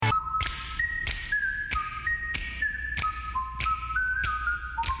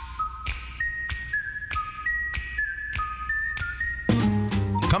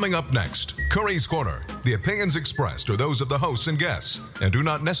Coming up next, Curry's Corner. The opinions expressed are those of the hosts and guests and do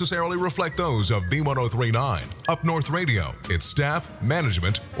not necessarily reflect those of B1039, Up North Radio, its staff,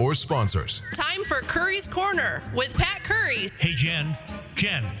 management, or sponsors. Time for Curry's Corner with Pat Curry. Hey, Jen,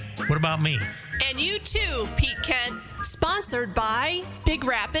 what about me? And you too, Pete Kent. Sponsored by Big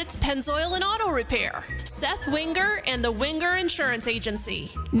Rapids Pennzoil and Auto Repair, Seth Winger and the Winger Insurance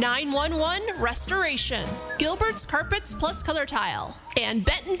Agency, 911 Restoration, Gilbert's Carpets Plus Color Tile, and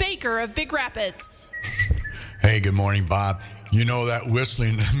Benton Baker of Big Rapids. Hey, good morning, Bob. You know that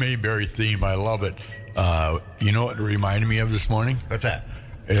whistling Mayberry theme, I love it. You know what it reminded me of this morning? What's that?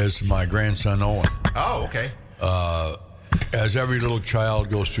 Is my grandson Owen. Oh, okay. As every little child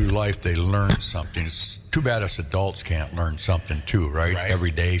goes through life, they learn something. It's too bad us adults can't learn something too, right?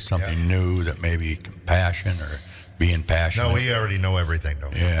 Every day, something new that maybe compassion or being passionate. No, we already know everything,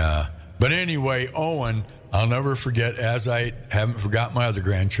 don't we? Yeah. But anyway, Owen, I'll never forget, as I haven't forgot my other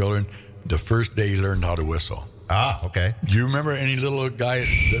grandchildren, the first day he learned how to whistle. Ah, okay. Do you remember any little guy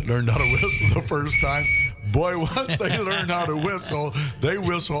that learned how to whistle the first time? Boy, once they learn how to whistle, they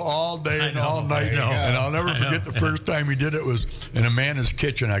whistle all day and all night. And I'll never forget the first time he did it was in Amanda's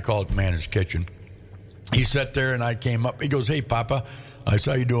kitchen. I call it Amanda's kitchen. He sat there and I came up. He goes, "Hey, Papa, I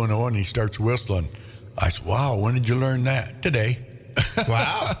saw you doing Owen." He starts whistling. I said, "Wow, when did you learn that?" "Today."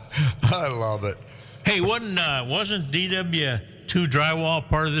 Wow. I love it. Hey, wasn't DW2 Drywall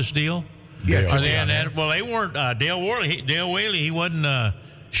part of this deal? Yeah. Are they on that? Well, they weren't. Dale Whaley, he wasn't.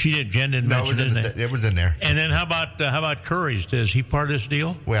 Jen didn't mention it. It was in there. And then how about Curries? Is he part of this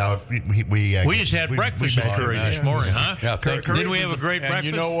deal? Well, we just had breakfast with Curries this morning, huh? Yeah, didn't we have a great breakfast?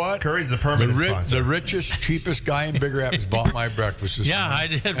 You know what? Curry's the permanent sponsor. The richest, cheapest guy in Big Rapids bought my breakfast this morning. I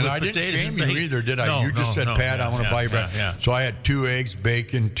did. And I didn't shame you either, did I? No, you just said, "Pat, I want to buy you breakfast." Yeah. So I had 2 eggs,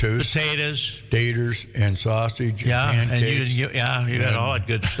 bacon, toast, potatoes, taters, and sausage. Yeah, and pancakes. you had all that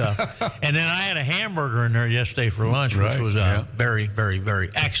good stuff. And then I had a hamburger in there yesterday for lunch, which was very, very, very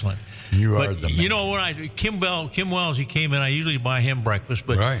excellent. You are the man. You know, when Kim Wells, he came in, I usually buy him breakfast,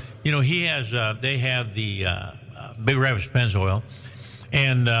 but you know, he has they have the Big Rapids Pennzoil,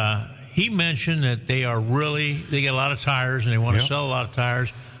 and he mentioned that they get a lot of tires and they want to sell a lot of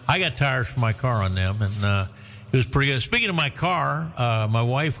tires. I got tires for my car on them, and it was pretty good. Speaking of my car, my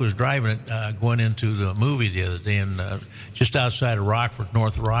wife was driving it going into the movie the other day, and just outside of Rockford,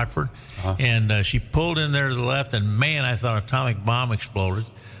 north of Rockford, and she pulled in there to the left, and man, I thought an atomic bomb exploded.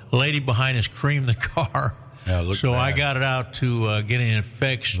 The lady behind us creamed the car. Yeah, it looked so bad. I got it out to getting it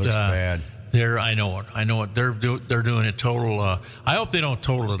fixed. Looks bad. I know it. They're doing it total. I hope they don't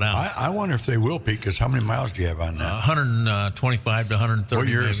total it out. I wonder if they will, Pete, because how many miles do you have on that? 125 to 130. What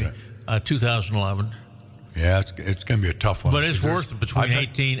year is it? 2011. Yeah, it's going to be a tough one. But it's worth between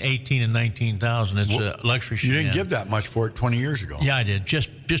 18 and 19,000. It's a luxury. You didn't give that much for it 20 years ago. Yeah, I did. Just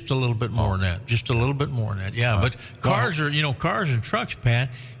a little bit more than that. Just a little bit more than that. Yeah, but cars and trucks, Pat.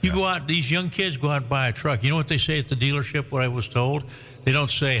 You go out. These young kids go out and buy a truck. You know what they say at the dealership? What I was told, they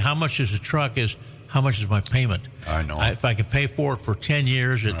don't say how much is a truck is. How much is my payment? I know. If I can pay for it for 10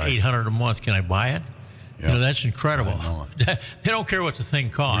 years at $800 a month, can I buy it? Yep. You know, that's incredible. They don't care what the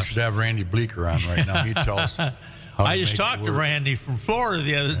thing costs. You should have Randy Bleeker on right now. He'd tell us. I just talked to Randy from Florida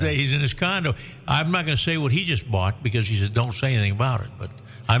the other day. He's in his condo. I'm not going to say what he just bought because he said don't say anything about it. But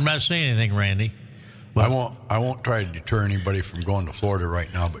I'm not saying anything, Randy. But I won't try to deter anybody from going to Florida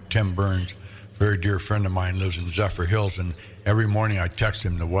right now. But Tim Burns, very dear friend of mine, lives in Zephyr Hills, and every morning I text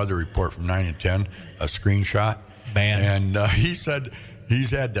him the weather report from 9 and 10, a screenshot. Man. And he said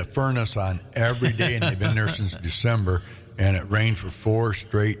he's had the furnace on every day, and they've been there since December. And it rained for 4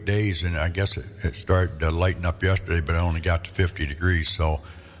 straight days, and I guess it started to lighten up yesterday, but it only got to 50 degrees. So,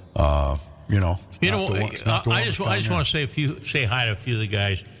 I just want to say hi to a few of the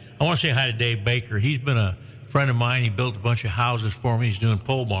guys. I want to say hi to Dave Baker. He's been a friend of mine. He built a bunch of houses for me. He's doing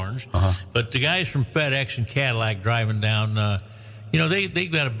pole barns. But the guys from FedEx and Cadillac driving down, they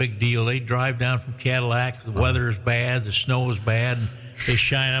got a big deal. They drive down from Cadillac. The weather is bad. The snow is bad. And they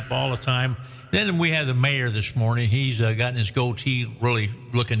shine up all the time. Then we had the mayor this morning. He's gotten his goatee really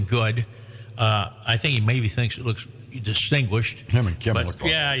looking good. I think he maybe thinks it looks distinguished. Him and Kim look like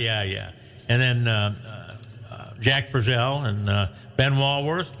Yeah. And then Jack Frizzell and Ben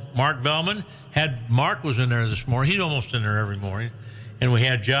Walworth, Mark Vellman. Mark was in there this morning. He's almost in there every morning. And we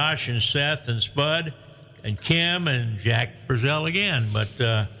had Josh and Seth and Spud and Kim and Jack Frizzell again. But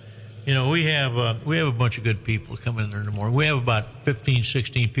we have a bunch of good people coming in there in the morning. We have about 15,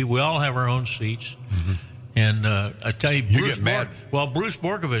 16 people. We all have our own seats. Mm-hmm. And I tell you, Bruce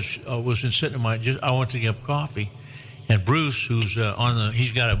Borkovich was sitting in I went to get coffee, and Bruce, who's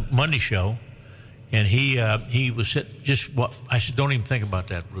he's got a Monday show, and he was just what I said. Don't even think about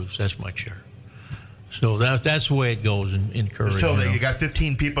that, Bruce. That's my chair. So that's the way it goes in Curries. So you got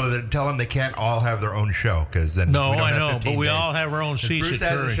 15 people that tell them they can't all have their own show because then no, we don't I have know, 15 but we days. all have our own seats Bruce at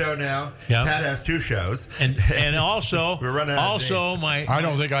has Curries. a show now. Yeah. Pat has 2 shows, and also We're running out of days. I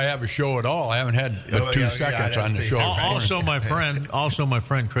don't think I have a show at all. I haven't had but 2 seconds on the show. Also, my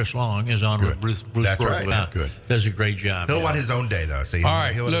friend Chris Long is on with Bruce That's Brooks. right. Good. Does a great job. He'll want his own day though. So All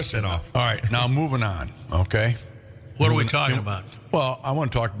right, he'll listen. spin off. All right, now moving on. Okay. What are we talking about? Well, I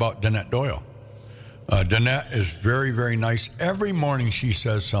want to talk about Danette Doyle. Danette is very, very nice. Every morning she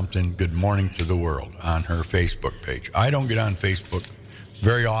says something, good morning to the world, on her Facebook page. I don't get on Facebook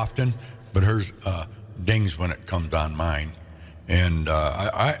very often, but hers dings when it comes on mine. And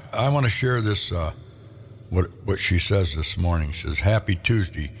I want to share this, what she says this morning. She says, happy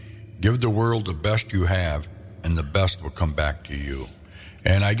Tuesday. Give the world the best you have, and the best will come back to you.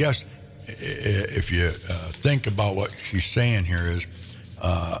 And I guess if you think about what she's saying here is,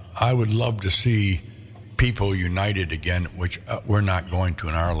 I would love to see people united again, which we're not going to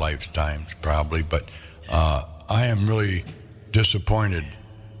in our lifetimes probably, but I am really disappointed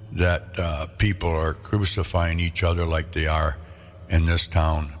that people are crucifying each other like they are in this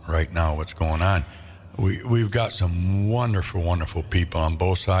town right now. What's going on? We've got some wonderful, wonderful people on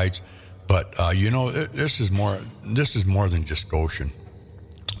both sides, but this is more than just Goshen.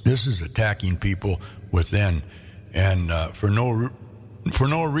 This is attacking people within, and for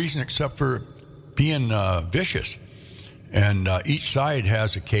no reason except for being vicious. And each side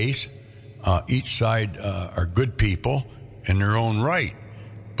has a case. Each side are good people in their own right.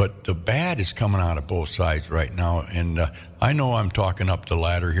 But the bad is coming out of both sides right now. And I know I'm talking up the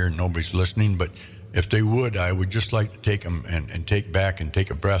ladder here and nobody's listening, but if they would, I would just like to take them and take back and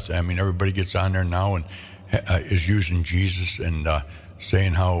take a breath. I mean, everybody gets on there now and is using Jesus and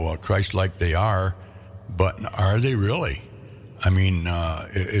saying how Christ-like they are, but are they really? I mean,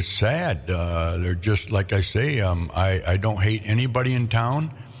 it's sad. They're just, like I say, I don't hate anybody in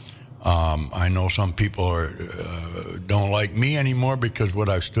town. I know some people don't like me anymore because what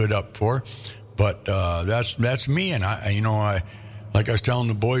I've stood up for, but that's me. And I like I was telling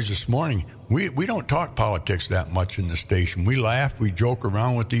the boys this morning, we don't talk politics that much in the station. We laugh, we joke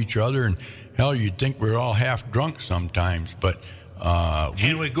around with each other, and hell, you'd think we're all half drunk sometimes, but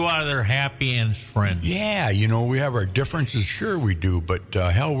and we go out of there happy and friends. Yeah, we have our differences, sure we do, but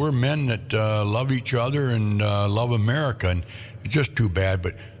hell, we're men that love each other and love America, and it's just too bad.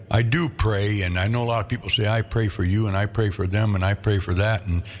 But I do pray, and I know a lot of people say, I pray for you, and I pray for them, and I pray for that,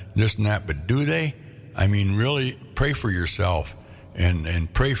 and this and that, but do they? I mean, really, pray for yourself,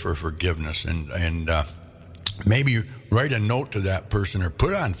 and pray for forgiveness, and maybe write a note to that person or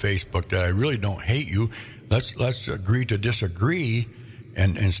put on Facebook that I really don't hate you. Let's agree to disagree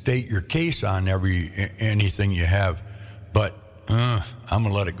and state your case on anything you have. But I'm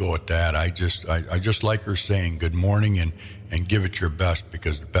gonna let it go at that. I just like her saying good morning and give it your best,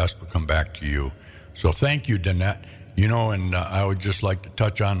 because the best will come back to you. So thank you, Danette. And I would just like to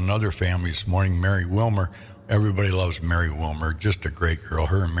touch on another family this morning, Mary Wilmer. Everybody loves Mary Wilmer, just a great girl.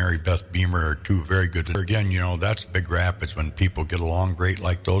 Her and Mary Beth Beamer are two very good. Again, that's Big Rapids when people get along great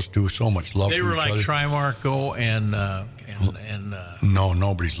like those two. So much love for each other. They were like Trimarco and no,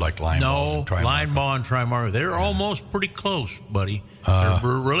 nobody's like Linebaugh and Trimarco. Linebaugh and Trimarco. They're almost pretty close, buddy. They're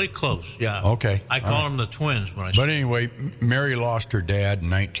really close, yeah. Okay. I call them the twins when I say. But anyway, Mary lost her dad in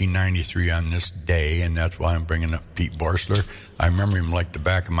 1993 on this day, and that's why I'm bringing up Pete Borsler. I remember him like the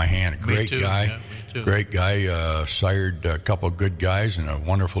back of my hand. A great guy. Yeah, me too. Great guy. Sired a couple of good guys and a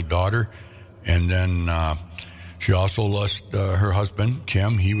wonderful daughter. And then she also lost her husband,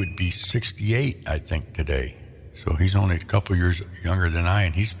 Kim. He would be 68, I think, today. So he's only a couple years younger than I,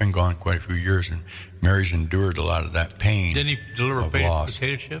 and he's been gone quite a few years, and Mary's endured a lot of that pain. Didn't he deliver loss.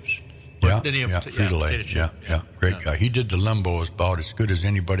 potato chips? Yeah, Didn't he have Frito-Lay. Yeah. Great guy. He did the limbo about as good as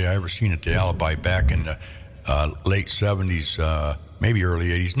anybody I ever seen at the Alibi back in the late 70s, maybe early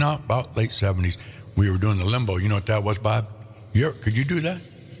 80s. No, about late 70s. We were doing the limbo. You know what that was, Bob? Could you do that?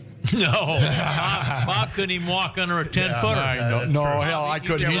 No. Bob couldn't even walk under a 10-footer. No, hell, I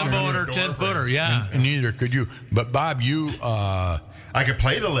couldn't either. Limbo under a 10-footer, yeah. And neither could you. But, Bob, you... I could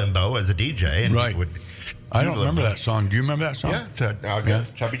play the limbo as a DJ. And right. I don't remember that song. Do you remember that song? Yeah,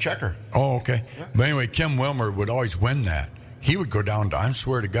 Chubby Checker. Oh, okay. Yeah. But anyway, Kim Wilmer would always win that. He would go down to, I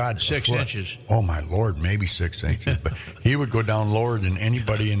swear to God, 6 inches. Oh, my Lord, maybe 6 inches. But he would go down lower than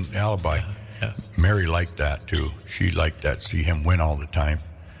anybody in Alibi. Yeah. Mary liked that, too. She liked that, see him win all the time.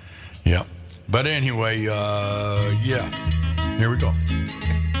 Yeah. But anyway, yeah. Here we go.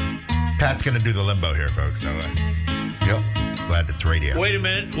 Pat's going to do the limbo here, folks. So, Yep. Glad it's radio. Wait a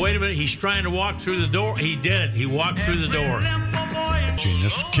minute. He's trying to walk through the door. He did it. He walked through the door.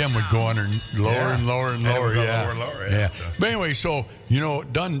 This Kim would go under lower and lower and lower. Yeah. Yeah. But anyway, so,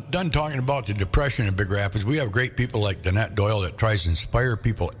 done talking about the depression in Big Rapids. We have great people like Danette Doyle that tries to inspire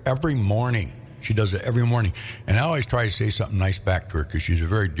people every morning. She does it every morning. And I always try to say something nice back to her because she's a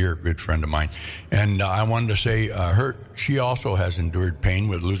very dear, good friend of mine. And I wanted to say she also has endured pain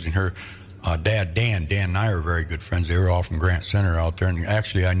with losing her dad, Dan. Dan and I are very good friends. They were all from Grant Center out there. And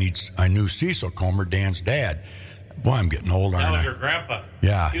actually, I knew Cecil Comer, Dan's dad. Boy, I'm getting old, aren't I? That was your grandpa.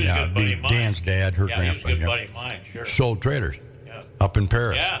 Yeah, he was a good buddy of mine. Dan's dad, her grandpa. He was a good buddy of mine, sure. Sold traders up in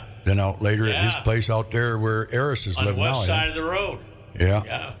Paris. Yeah. Then out later at his place out there where Eris is living now. On the west side of the road.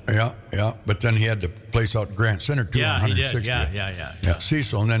 Yeah. But then he had the place out in Grant Center, too, on 160. Yeah,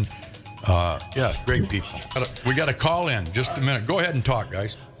 Cecil. And then, great people. We got a call in. Just a minute. Go ahead and talk,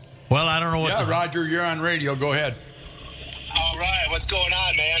 guys. Well, I don't know what. Yeah, Roger, you're on radio. Go ahead. All right, what's going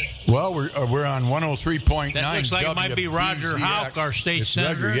on, man? Well, we're on 103.9. That looks like it might be Roger Hauck, our state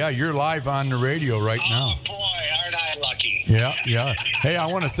senator. Roger, yeah, you're live on the radio right now. Oh, boy, aren't I lucky. Yeah. Hey, I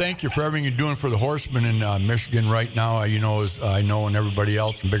want to thank you for everything you're doing for the horsemen in Michigan right now. I know, and everybody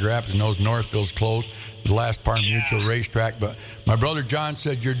else in Big Rapids knows Northville's closed, the last part of Mutual Racetrack. But my brother John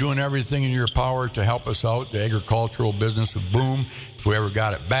said you're doing everything in your power to help us out. The agricultural business would boom if we ever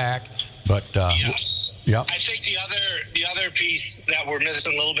got it back. But yes. Yeah. I think the other piece that we're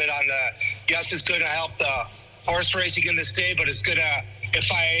missing a little bit on it's going to help the horse racing in the state, but it's going to,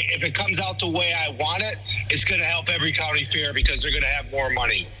 if it comes out the way I want it, it's going to help every county fair because they're going to have more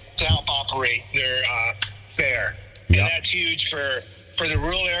money to help operate their fair. Yeah. And that's huge for the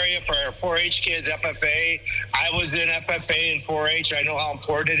rural area, for our 4-H kids, FFA. I was in FFA and 4-H. I know how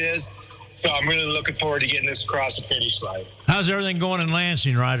important it is. So I'm really looking forward to getting this across the finish line. How's everything going in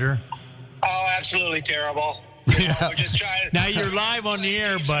Lansing, Roger? Oh, absolutely terrible. We're just trying. Now you're live on the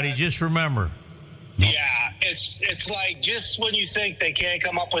air, buddy. Just remember. Yeah, it's like just when you think they can't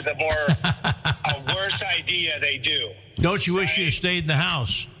come up with a worse idea, they do. Don't you wish you had stayed in the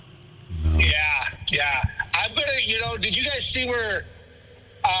house? No. Yeah. I'm gonna. Did you guys see where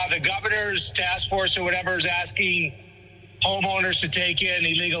the governor's task force or whatever is asking homeowners to take in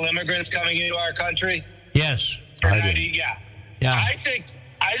illegal immigrants coming into our country? Yes. Yeah.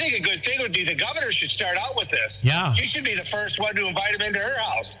 I think a good thing would be the governor should start out with this. Yeah. She should be the first one to invite him into her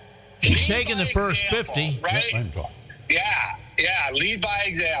house. She's taking the first 50. Right? Yeah. Lead by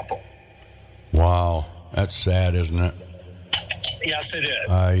example. Wow. That's sad, isn't it? Yes, it is.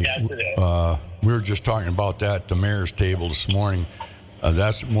 Yes, it is. We were just talking about that at the mayor's table this morning.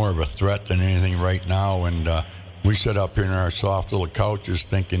 That's more of a threat than anything right now. And we sit up here in our soft little couches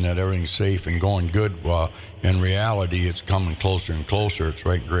thinking that everything's safe and going good. Well, in reality, it's coming closer and closer. It's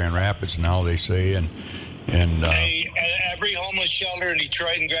right in Grand Rapids now, they say. And every homeless shelter in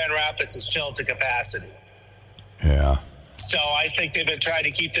Detroit and Grand Rapids is filled to capacity. Yeah. So I think they've been trying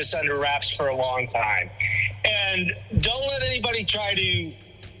to keep this under wraps for a long time. And don't let anybody try to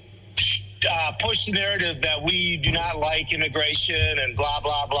push the narrative that we do not like immigration and blah,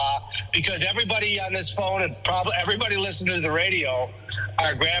 blah, blah. Because everybody on this phone and probably everybody listening to the radio,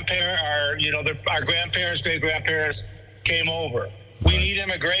 our grandparents, great-grandparents came over. We need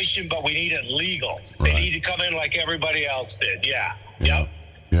immigration, but we need it legal. Right. They need to come in like everybody else did. Yeah. Yep.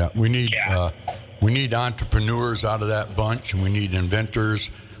 Yeah. We need entrepreneurs out of that bunch, and we need inventors.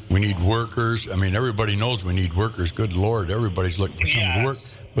 We need workers. I mean, everybody knows we need workers. Good Lord, everybody's looking for someone to work,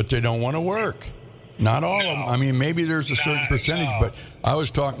 but they don't want to work. Not all of them. I mean, maybe there's a certain percentage, but I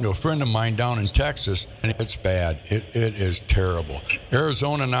was talking to a friend of mine down in Texas, and it's bad. It is terrible.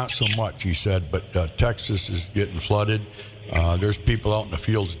 Arizona, not so much, he said, but Texas is getting flooded. There's people out in the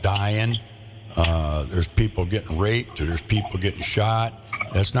fields dying. There's people getting raped. There's people getting shot.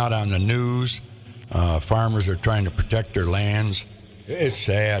 That's not on the news. Farmers are trying to protect their lands. It's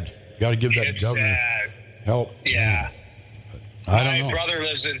sad. Got to give that governor help. Yeah. My brother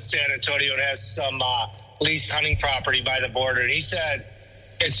lives in San Antonio and has some leased hunting property by the border, and he said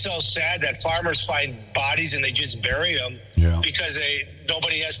it's so sad that farmers find bodies and they just bury them because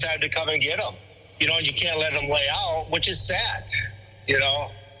nobody has time to come and get them. And you can't let them lay out, which is sad.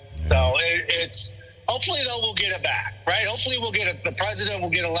 So it's hopefully though we'll get it back, right? Hopefully we'll get it. The president will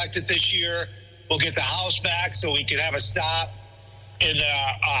get elected this year. We'll get the House back so we can have a stop in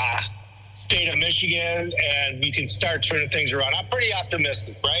the state of Michigan, and we can start turning things around. I'm pretty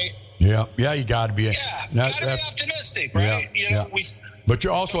optimistic, right? Yeah, you got to be. Got to be optimistic, right? But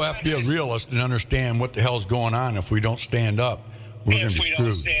you also have to be a realist and understand what the hell's going on. If we don't stand up, we're going to be screwed.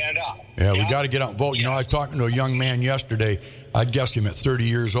 Don't stand up. Yeah, we got to get out and vote. I was talking to a young man yesterday I'd guess him at 30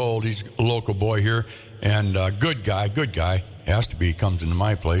 years old. He's a local boy here, and good guy. Has to be. He comes into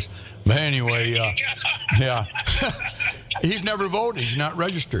my place. But anyway, yeah. He's never voted. He's not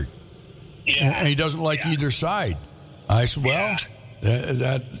registered. Yeah. And he doesn't like either side. I said, well,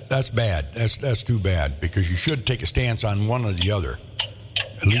 that's bad. That's too bad, because you should take a stance on one or the other.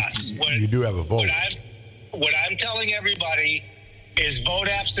 At least you do have a vote. What I'm telling everybody is vote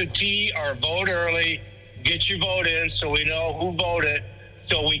absentee or vote early. Get your vote in so we know who voted,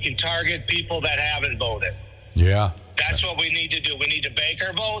 so we can target people that haven't voted. Yeah. That's what we need to do. We need to bank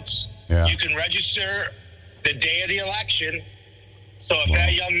our votes. Yeah. You can register the day of the election. So if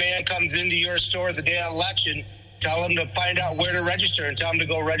that young man comes into your store the day of the election, tell him to find out where to register and tell him to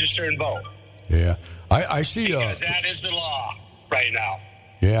go register and vote. Yeah. I see. Because that is the law right now.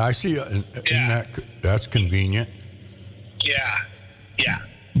 Yeah, I see. That's convenient. Yeah.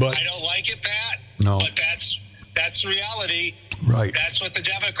 But I don't like it, Pat. No. But that's the reality. Right. That's what the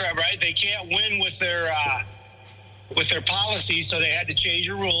Democrat, right? They can't win with their policies, so they had to change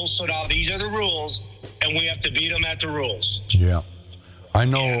the rules. So now these are the rules, and we have to beat them at the rules. Yeah. I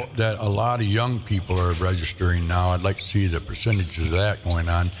know that a lot of young people are registering now. I'd like to see the percentages of that going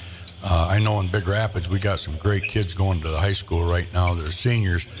on. I know in Big Rapids we got some great kids going to the high school right now. They're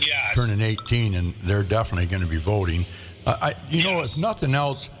seniors, turning 18, and they're definitely going to be voting. If nothing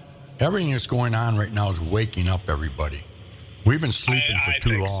else, everything that's going on right now is waking up everybody. We've been sleeping for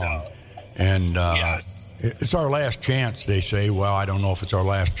too long. So. And it's our last chance, they say. Well, I don't know if it's our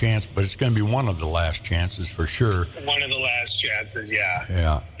last chance, but it's going to be one of the last chances for sure. One of the last chances,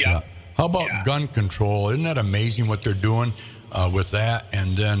 yeah. How about gun control? Isn't that amazing what they're doing with that?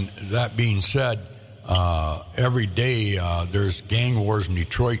 And then that being said, every day there's gang wars in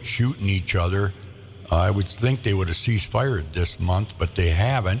Detroit shooting each other. I would think they would have ceased fire this month, but they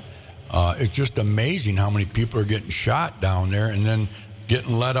haven't. It's just amazing how many people are getting shot down there and then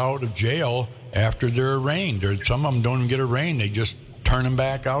getting let out of jail after they're arraigned. Some of them don't even get arraigned. They just turn them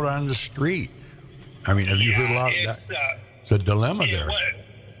back out on the street. I mean, have you heard a lot of that? It's a dilemma there.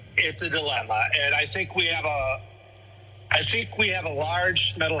 It's a dilemma. And I think we have a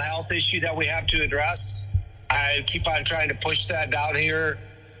large mental health issue that we have to address. I keep on trying to push that down here.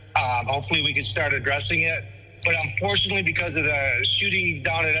 Hopefully we can start addressing it. But unfortunately, because of the shootings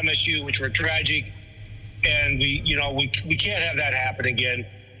down at MSU, which were tragic, and we can't have that happen again.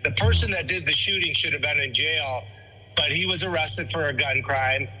 The person that did the shooting should have been in jail, but he was arrested for a gun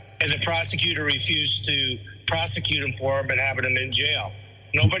crime, and the prosecutor refused to prosecute him for him and having him in jail.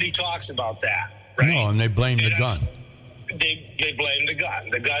 Nobody talks about that, right? No, and they blame the gun. They blame the gun.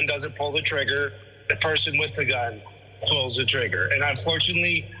 The gun doesn't pull the trigger. The person with the gun pulls the trigger. And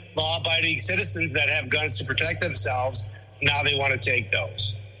unfortunately, law-abiding citizens that have guns to protect themselves, now they want to take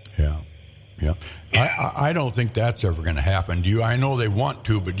those. Yeah. I don't think that's ever going to happen. Do you? I know they want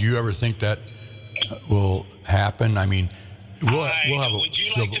to, but do you ever think that will happen? I mean, we'll have would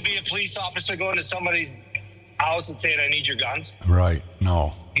you like to be a police officer going to somebody's house and saying, I need your guns? Right.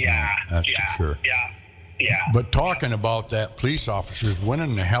 No. Yeah. That's for sure. Yeah. But talking about that, police officers, when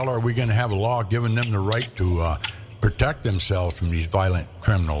in the hell are we going to have a law giving them the right to protect themselves from these violent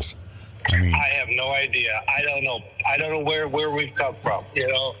criminals? I mean, I have no idea. I don't know where we've come from.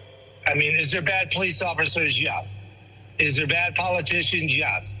 I mean, is there bad police officers? Yes. Is there bad politicians?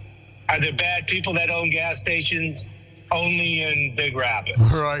 Yes. Are there bad people that own gas stations? Only in Big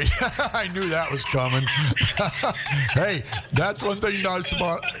Rapids. Right. I knew that was coming. Hey, that's one thing nice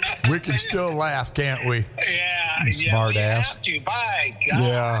about we can still laugh, can't we? Yeah. Smart ass. Have to. My gosh.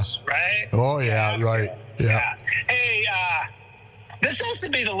 Yeah. Right? Oh, yeah, right. Yeah. Hey, this has to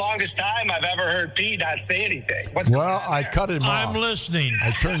be the longest time I've ever heard Pete not say anything. What's going on I there? cut him off. I'm listening.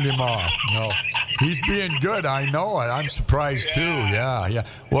 I turned him off. No, he's being good. I know it. I'm surprised too. Yeah.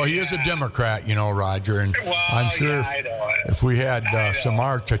 Well, he is a Democrat, Roger, and I'm sure if we had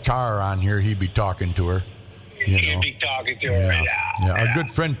Samar Chachar on here, he'd be talking to her. He'd be talking to her. Yeah. Our good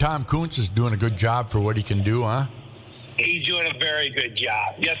friend Tom Kuntz is doing a good job for what he can do, huh? He's doing a very good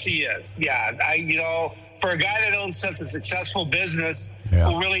job. Yes, he is. Yeah, for a guy that owns such a successful business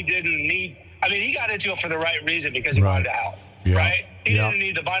who really didn't need, he got into it for the right reason because he wanted to help, right? He didn't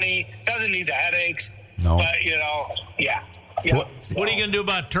need the money, doesn't need the headaches. No. But, What are you going to do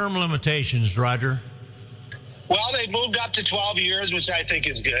about term limitations, Roger? Well, they moved up to 12 years, which I think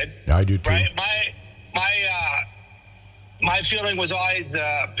is good. Yeah, I do too. Right? My feeling was always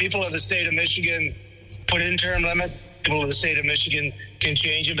people of the state of Michigan put in term limits. People of the state of Michigan can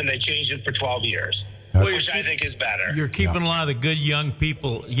change them, and they changed it for 12 years. Which I think is better. You're keeping a lot of the good young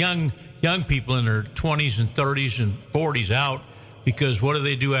people in their 20s and 30s and 40s out because what do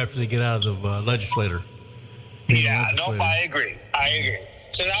they do after they get out of the legislature? Yeah, I agree.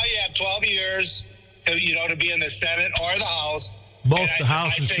 So now you have 12 years, to be in the Senate or the House. Both the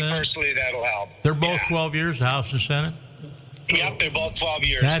House and Senate? I think personally that'll help. They're both 12 years, the House and Senate? Yep, they're both 12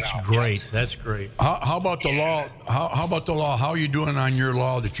 years. That's now. great. Yep. That's great. How about the law? How about the law? How are you doing on your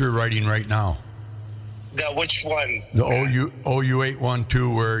law that you're writing right now? Which one? The OU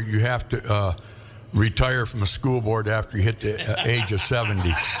 812, where you have to retire from a school board after you hit the age of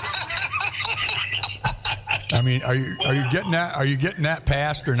 70. I mean, are you getting that? Are you getting that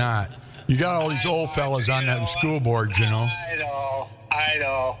passed or not? You got all these old fellas on that school boards, you know. I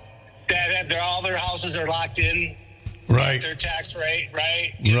know. All their houses are locked in. Right. Their tax rate,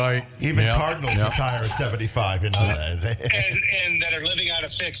 right? Right. Even Cardinals retire at 75, you know that. And that are living on a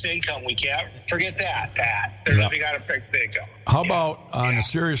fixed income. We can't forget that, Pat. They're living on a fixed income. How about, on a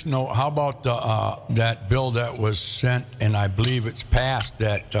serious note, how about that bill that was sent, and I believe it's passed,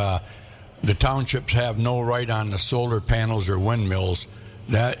 that the townships have no right on the solar panels or windmills?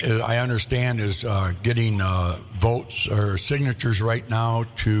 That, I understand, is getting votes or signatures right now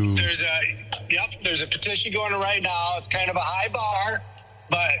to... There's a petition going right now. It's kind of a high bar,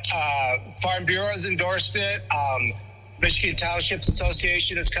 but Farm Bureau has endorsed it. Michigan Townships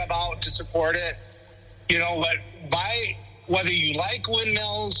Association has come out to support it. Whether you like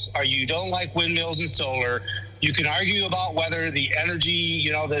windmills or you don't like windmills and solar, you can argue about whether the energy,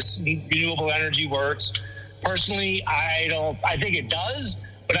 this renewable energy works. Personally, I think it does,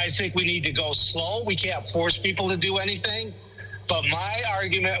 but I think we need to go slow. We can't force people to do anything. But my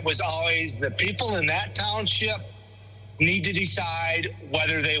argument was always the people in that township need to decide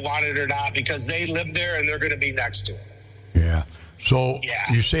whether they want it or not, because they live there and they're going to be next to it. Yeah. So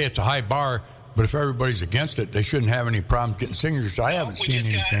you say it's a high bar, but if everybody's against it, they shouldn't have any problem getting signatures. I haven't seen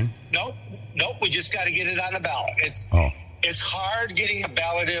anything. Nope. We just got to get it on the ballot. It's hard getting a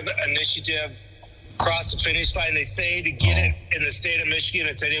ballot initiative across the finish line. They say to get it in the state of Michigan,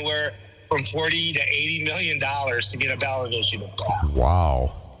 it's anywhere from $40 to $80 million to get a ballot initiative.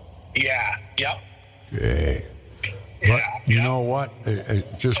 Wow. Yeah. Yep. Okay. But you know what?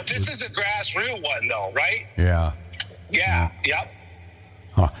 But this is a grassroots one, though, right? Yeah. Yeah. Yep.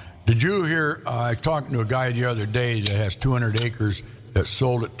 Huh. Did you hear? I talked to a guy the other day that has 200 acres that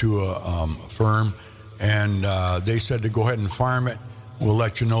sold it to a firm, and they said to go ahead and farm it. We'll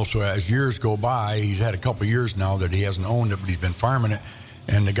let you know. So as years go by, he's had a couple of years now that he hasn't owned it, but he's been farming it.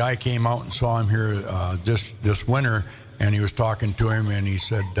 And the guy came out and saw him here this winter, and he was talking to him, and he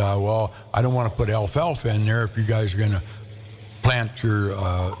said, well, I don't want to put alfalfa in there if you guys are going to plant your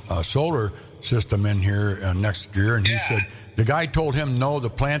solar system in here next year. And he said, the guy told him, no, the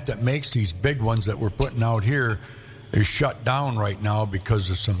plant that makes these big ones that we're putting out here is shut down right now because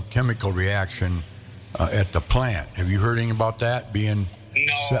of some chemical reaction at the plant. Have you heard anything about that being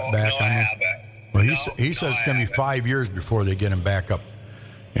set back on this? Well, he says it's going to be 5 years before they get him back up.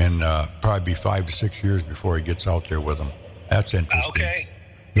 And probably be 5 to 6 years before he gets out there with them. That's interesting. Okay.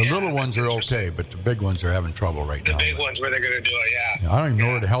 The little ones are okay, but the big ones are having trouble right now. The big ones, where they're going to do it, I don't even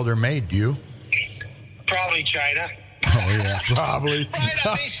know where the hell they're made, do you? Probably China. Oh, yeah, probably. Right,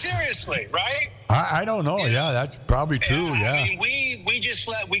 I mean, seriously, right? I don't know. Yeah, that's probably true, I mean,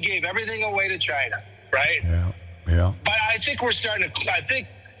 we gave everything away to China, right? Yeah. But I think we're starting to, a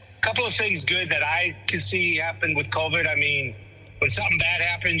couple of things good that I can see happen with COVID. I mean, when something bad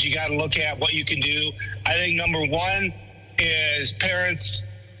happens, you got to look at what you can do. I think number one is parents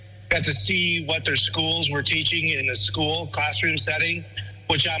got to see what their schools were teaching in the school classroom setting,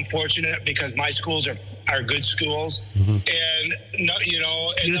 which I'm fortunate because my schools are good schools. Mm-hmm.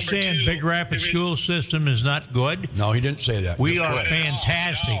 And you're saying Big Rapids school system is not good? No, he didn't say that. We are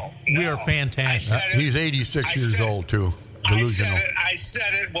fantastic. No. We are fantastic. He's 86 years old too. Delusional. I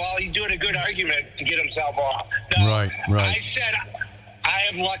said it while he's doing a good argument to get himself off. No, right. I said I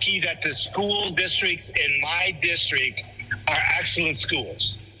am lucky that the school districts in my district are excellent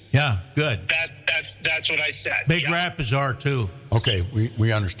schools. Yeah, good. That's what I said. Big Rapids are too. Okay,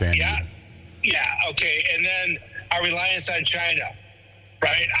 we understand. Yeah, okay. And then our reliance on China,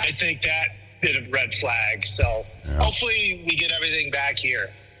 right? I think that did a red flag. So hopefully we get everything back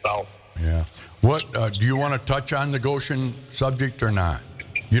here. So. Yeah. What do you want to touch on the Goshen subject or not?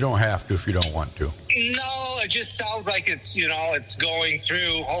 You don't have to if you don't want to. No, it just sounds like it's going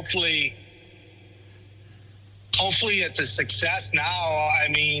through. Hopefully it's a success now. I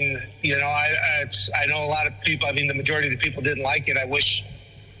mean, I know a lot of people. I mean, the majority of the people didn't like it. I wish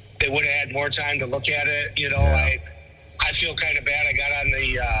they would have had more time to look at it. I feel kind of bad. I got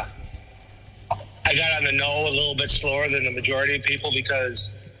on the no a little bit slower than the majority of people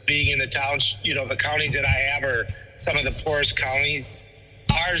because being in the towns, the counties that I have are some of the poorest counties.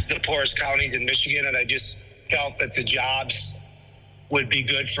 Ours, the poorest counties in Michigan, and I just felt that the jobs would be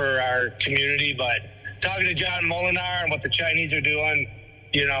good for our community. But talking to John Molinar and what the Chinese are doing,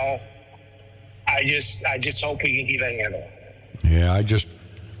 I just hope we can keep a handle. Yeah,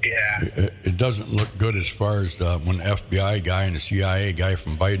 Yeah. It doesn't look good as far as when the FBI guy and the CIA guy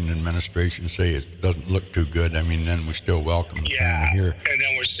from Biden administration say it doesn't look too good. I mean, then we still welcome them here. And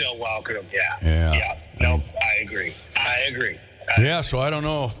then we're still welcome them. Yeah. Yeah. Nope. I agree. Yeah, so I don't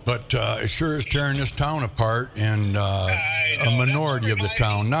know, but it sure is tearing this town apart, and a minority of the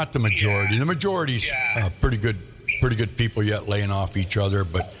town, not the majority. The majority's pretty good people yet laying off each other,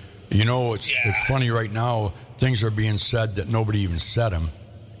 but it's funny right now. Things are being said that nobody even said them,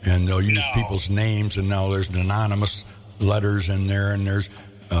 and they'll use people's names, and now there's anonymous letters in there, and there's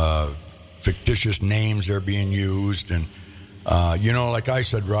fictitious names that are being used, and like I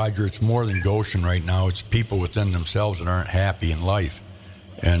said, Roger, it's more than Goshen right now. It's people within themselves that aren't happy in life.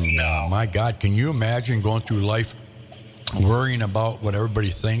 And my God, can you imagine going through life worrying about what everybody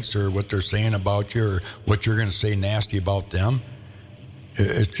thinks or what they're saying about you or what you're going to say nasty about them?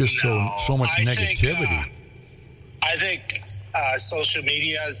 It's just so much negativity. I think social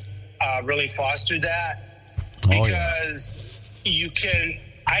media has really fostered that because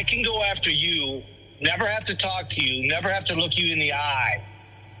I can go after you, never have to talk to you, never have to look you in the eye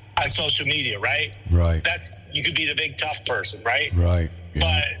on social media, right? Right. You could be the big tough person, right? Right.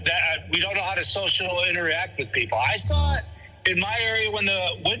 Yeah. But we don't know how to social interact with people. I saw it in my area when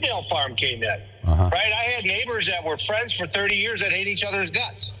the windmill farm came in, right? I had neighbors that were friends for 30 years that hate each other's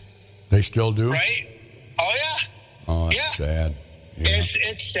guts. They still do? Right? Oh, yeah. Oh, that's sad. Yeah.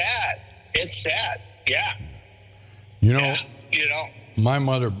 It's sad. It's sad. Yeah. My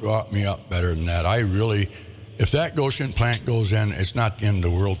mother brought me up better than that. If that Goshen plant goes in, it's not the end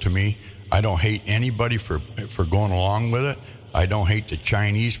of the world to me. I don't hate anybody for going along with it. I don't hate the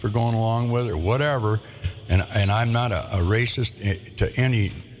Chinese for going along with it or whatever. And I'm not a racist to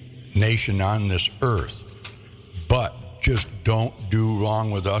any nation on this earth. But just don't do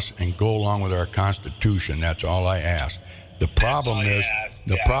wrong with us and go along with our Constitution. That's all I ask. The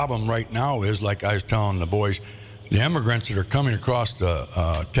problem right now is, like I was telling the boys, the immigrants that are coming across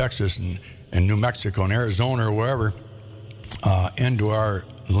Texas and New Mexico and Arizona or wherever into our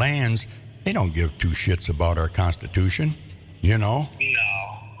lands, they don't give two shits about our Constitution, No.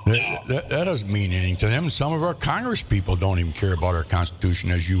 That doesn't mean anything to them. Some of our Congress people don't even care about our Constitution,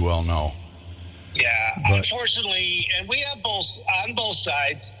 as you well know. Yeah, unfortunately, and we have on both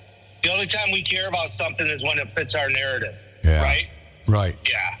sides. The only time we care about something is when it fits our narrative, right? Right.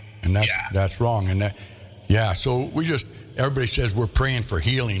 Yeah. And that's wrong. And so everybody says we're praying for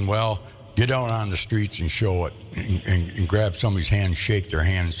healing. Well, get out on the streets and show it and grab somebody's hand, shake their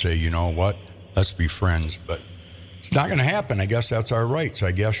hand and say, you know what, let's be friends. But it's not going to happen. I guess that's our rights,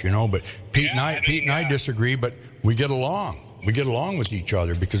 but Pete and I disagree, but we get along. We get along with each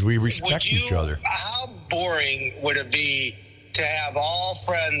other because we respect each other. How boring would it be to have all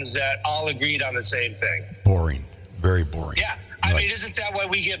friends that all agreed on the same thing? Boring. Very boring. Yeah. I mean, isn't that why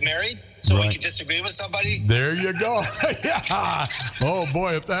we get married? So we can disagree with somebody? There you go. Yeah. Oh,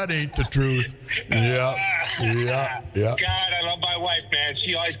 boy, if that ain't the truth. Yeah. God, I love my wife, man.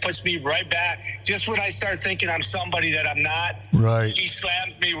 She always puts me right back. Just when I start thinking I'm somebody that I'm not, she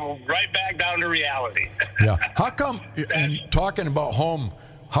slams me right back down to reality. Yeah. How come, and talking about home,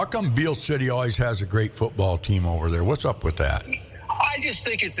 how come Beale City always has a great football team over there? What's up with that? I just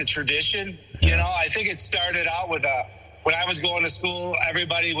think it's a tradition. I think it started out with when I was going to school,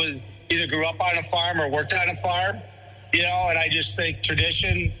 everybody was either grew up on a farm or worked on a farm, and I just think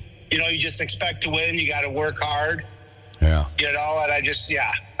tradition, you just expect to win. You got to work hard. Yeah. And I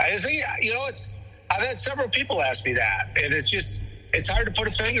think, I've had several people ask me that, and it's hard to put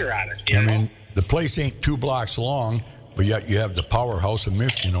a finger on it. I mean, the place ain't 2 blocks long, but yet you have the powerhouse of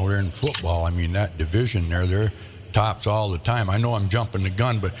Michigan over there in football. I mean, that division they're tops all the time. I know I'm jumping the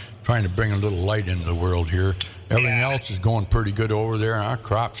gun, but trying to bring a little light into the world here. Everything else is going pretty good over there, and our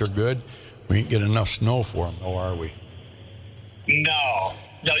crops are good. We ain't get enough snow for them, though, are we? No.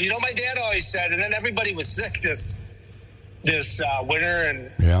 My dad always said, and then everybody was sick this winter, and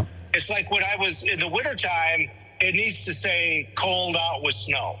it's like when I was in the wintertime, it needs to say cold out with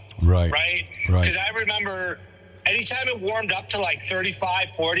snow. Right. Because I remember anytime it warmed up to like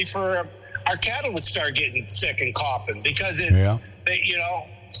 35, 40 for our cattle would start getting sick and coughing because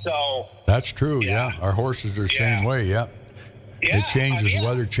so that's true. Yeah. Our horses are the same way. Yep. Yeah. It changes.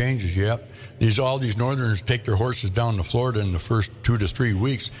 Weather changes. Yep. All these northerners take their horses down to Florida in the first 2 to 3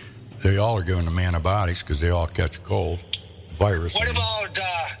 weeks. They all are given them antibiotics because they all catch a cold virus.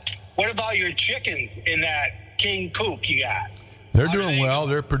 What about your chickens in that king coop you got? They're doing well.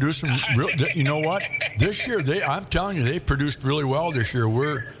 They're producing. You know what? This year, I'm telling you, they produced really well this year.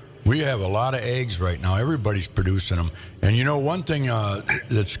 We have a lot of eggs right now. Everybody's producing them. And you know, one thing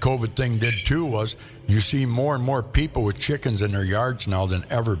this COVID thing did too was you see more and more people with chickens in their yards now than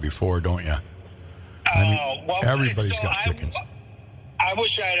ever before, don't you? Everybody's got chickens. I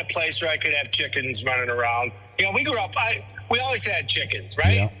wish I had a place where I could have chickens running around. You know, we grew up. We always had chickens,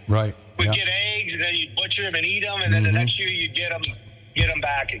 right? Yeah, right. We'd get eggs, and then you'd butcher them and eat them, and then the next year you'd get them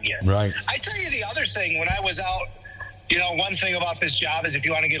back again. Right. I tell you the other thing, when I was out, you know, one thing about this job is if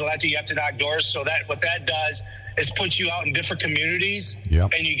you want to get elected, you have to knock doors. So what that does is put you out in different communities,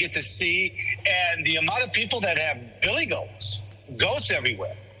 and you get to see. And the amount of people that have billy goats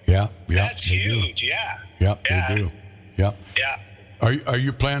everywhere. Yeah. That's huge. Do. Yeah. Yep, they do. Yep. Yeah. Are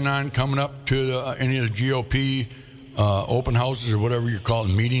you planning on coming up to any of the GOP open houses or whatever you call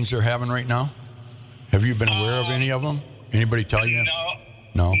it, meetings they're having right now? Have you been aware of any of them? Anybody tell you?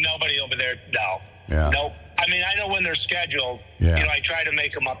 No. Nobody over there. No. Yeah. Nope. I mean, I know when they're scheduled. Yeah. You know, I try to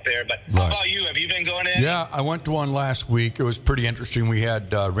make them up there. But how about you? Have you been going in? Yeah, I went to one last week. It was pretty interesting. We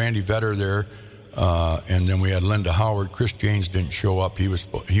had Randy Vetter there, and then we had Linda Howard. Chris Janes didn't show up. He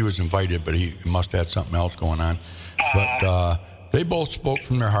was invited, but he must have had something else going on. But they both spoke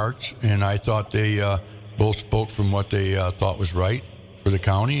from their hearts, and I thought they both spoke from what they thought was right for the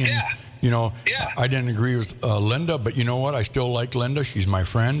county. And, you know, I didn't agree with Linda, but you know what? I still like Linda. She's my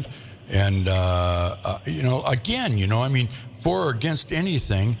friend. And, you know, again, you know, I mean, for or against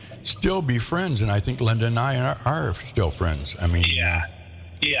anything, still be friends. And I think Linda and I are still friends. I mean. Yeah.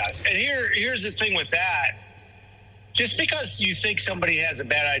 Yes. And here's the thing with that. Just because you think somebody has a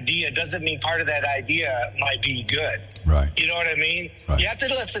bad idea doesn't mean part of that idea might be good. Right. You know what I mean? Right. You have to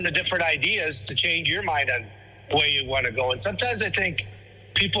listen to different ideas to change your mind on the way you want to go. And sometimes I think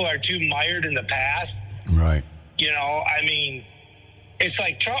people are too mired in the past. Right. You know, I mean, it's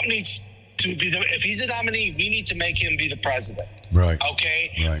like Trump needs to be if he's a nominee, we need to make him be the president. Right. Okay.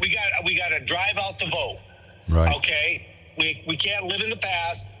 Right. We got to drive out the vote. Right. Okay. We can't live in the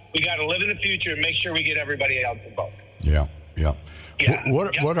past. We got to live in the future and make sure we get everybody out the vote. Yeah.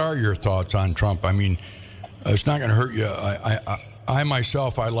 What are your thoughts on Trump? I mean, it's not going to hurt you. I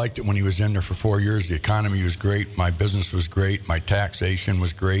myself, I liked it when he was in there for 4 years. The economy was great. My business was great. My taxation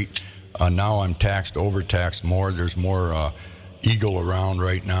was great. Now I'm overtaxed more. There's more eagle around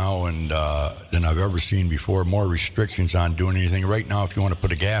right now and than I've ever seen before. More restrictions on doing anything. Right now, if you want to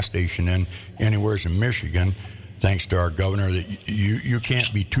put a gas station in anywhere in Michigan, thanks to our governor, that you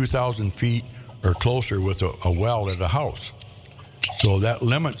can't be 2,000 feet or closer with a well at a house. So that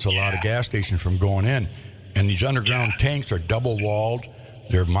limits a lot of gas stations from going in. And these underground tanks are double-walled.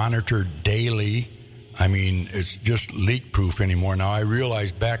 They're monitored daily. I mean, it's just leak-proof anymore. Now, I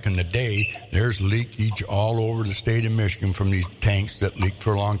realize back in the day, there's leakage all over the state of Michigan from these tanks that leaked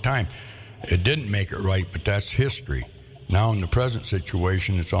for a long time. It didn't make it right, but that's history. Now, in the present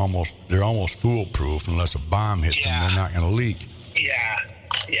situation, they're almost foolproof. Unless a bomb hits them, they're not going to leak. Yeah.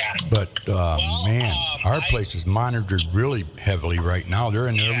 But, our place is monitored really heavily right now. They're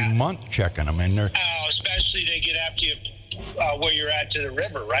in there every month checking them. And especially they get after you where you're at to the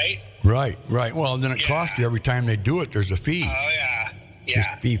river, right? Right. Well, then it costs you every time they do it. There's a fee. Oh, yeah.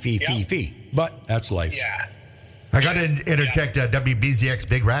 Just fee. But that's life. Yeah. I got to interject WBZX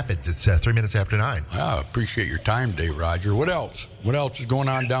Big Rapids. It's 3 minutes after 9. I appreciate your time today, Roger. What else? What else is going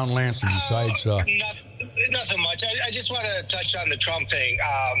on down Lansing besides... Nothing much. I just want to touch on the Trump thing.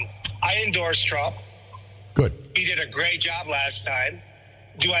 I endorse Trump. Good. He did a great job last time.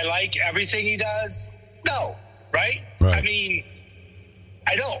 Do I like everything he does? No. Right? I mean,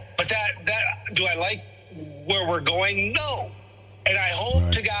 I don't. But that do I like where we're going? No. And I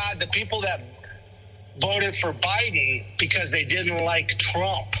hope to God the people that voted for Biden because they didn't like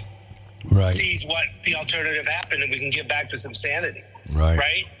Trump sees what the alternative happened and we can get back to some sanity.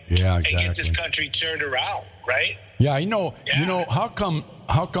 Right? Yeah, exactly. And get this country turned around, right? Yeah, you know, how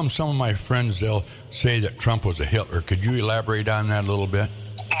come some of my friends, they'll say that Trump was a Hitler? Could you elaborate on that a little bit?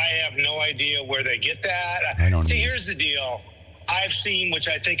 I have no idea where they get that. I don't know. See, here's the deal. I've seen, which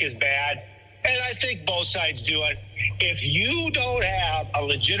I think is bad, and I think both sides do it. If you don't have a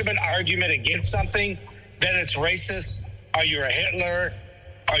legitimate argument against something, then it's racist, or you're a Hitler,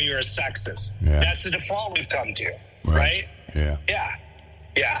 or you're a sexist. Yeah. That's the default we've come to, right? Yeah.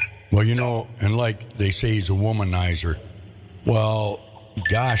 Well, you know, and like they say he's a womanizer. Well,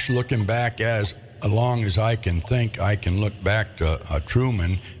 gosh, looking back as long as I can think, I can look back to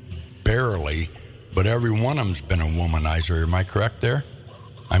Truman, barely, but every one of them's been a womanizer. Am I correct there?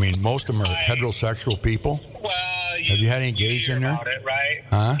 I mean, most of them are heterosexual people. Well, have you had any gays in there? About it, right?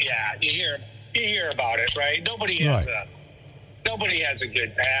 Huh? Yeah, you hear about it, right? Nobody has nobody has a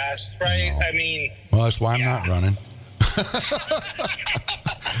good past, right? No. I mean, well, that's why I'm not running.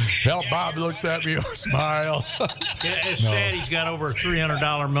 Hell, Bob looks at me, smiles. Yeah, it's sad. He's got over a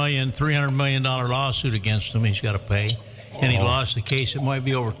 $300 million lawsuit against him. He's got to pay, and he lost the case. It might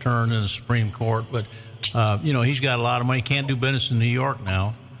be overturned in the Supreme Court, but he's got a lot of money. Can't do business in New York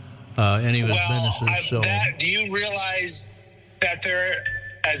now. Any of his businesses. So, do you realize that there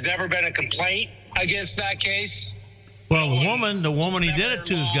has never been a complaint against that case? Well, the woman he did it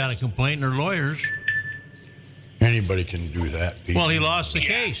to has got a complaint, and her lawyers. Anybody can do that, Pete. Well, he lost the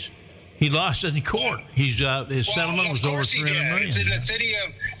case. He lost it in court. His settlement was over $300 million. It's in the city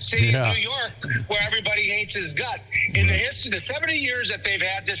of New York, where everybody hates his guts. In the history, the 70 years that they've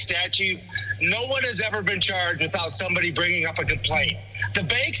had this statute, no one has ever been charged without somebody bringing up a complaint. The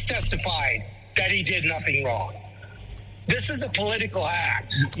banks testified that he did nothing wrong. This is a political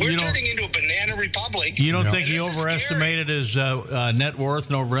act. We're turning into a banana republic. You don't think he overestimated his net worth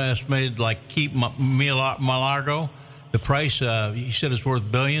and overestimated, like, Keep Malargo? The price, he said it's worth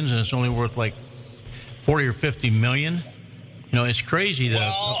billions, and it's only worth like 40 or 50 million. It's crazy, the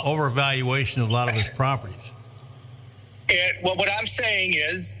overvaluation of a lot of his properties. What I'm saying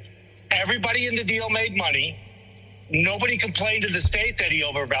is everybody in the deal made money. Nobody complained to the state that he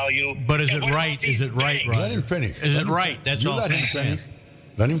overvalued. But is it right? Is it right, Roger? Let him finish. Is it right? That's all I'm saying.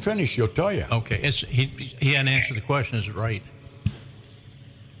 Let him finish. He'll tell you. Okay. He hadn't answered the question. Is it right?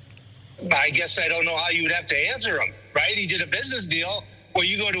 I guess I don't know how you would have to answer him, right? He did a business deal where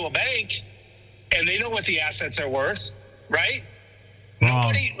you go to a bank and they know what the assets are worth, right?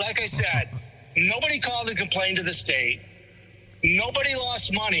 Nobody, like I said, nobody called and complained to the state. Nobody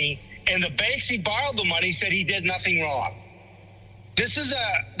lost money. And the banks he borrowed the money said he did nothing wrong. This is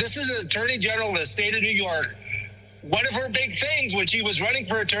an attorney general of the state of New York. One of her big things when she was running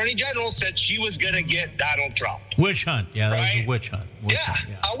for attorney general said she was going to get Donald Trump. Witch hunt. Yeah, that was a witch hunt.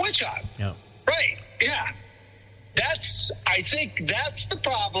 A witch hunt. Yeah. Right. Yeah. I think that's the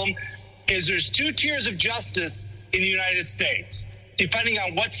problem, is there's two tiers of justice in the United States, depending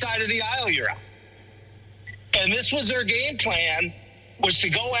on what side of the aisle you're on. And this was their game plan, was to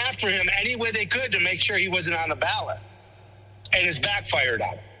go after him any way they could to make sure he wasn't on the ballot. And it's backfired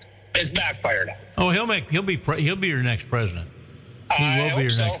on him. It's backfired on him. Oh, he'll be your next president. He will be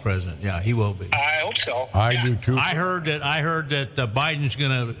your next president. Yeah, he will be. I hope so. I do too. I heard that Biden's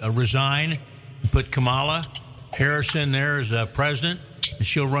going to resign and put Kamala Harris in there as president, and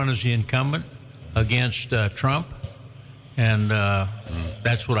she'll run as the incumbent against Trump. And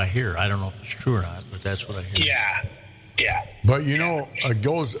that's what I hear. I don't know if it's true or not, but that's what I hear. Yeah. Yeah. But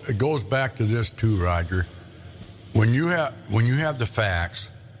it goes back to this too, Roger. When you have the facts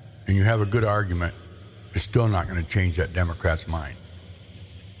and you have a good argument, it's still not going to change that Democrat's mind.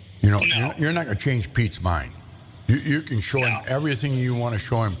 You're not going to change Pete's mind. You can show him everything you want to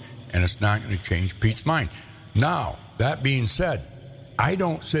show him, and it's not going to change Pete's mind. Now, that being said, I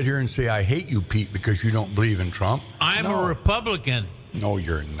don't sit here and say I hate you, Pete, because you don't believe in Trump. I'm a Republican. No,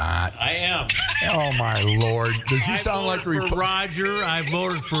 you're not. I am. Oh, my Lord. Does he sound like a Republican? Roger. I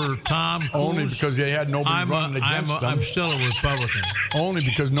voted for Tom Cruise. Only because they had nobody running against him. I'm still a Republican. Only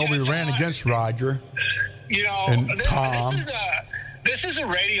because nobody ran against Roger. And Tom. This is a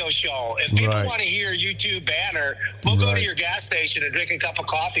radio show. If people want to hear you two banner, we'll go to your gas station and drink a cup of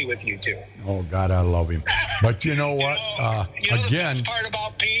coffee with you two. Oh, God, I love him. But you know what? Again, the best part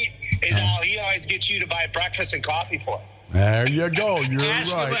about Pete is how he always gets you to buy breakfast and coffee for him. There you go. You're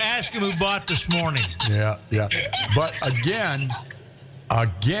right. Ask him who bought this morning. Yeah. But again,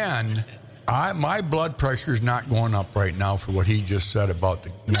 my blood pressure is not going up right now for what he just said about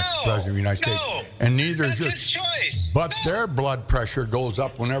the next president of the United States. And neither is his choice. But their blood pressure goes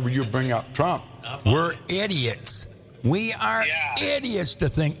up whenever you bring up Trump. We're idiots. We are idiots to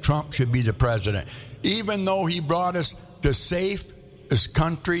think Trump should be the president, even though he brought us the safest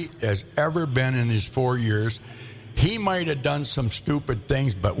country has ever been in his 4 years. He might have done some stupid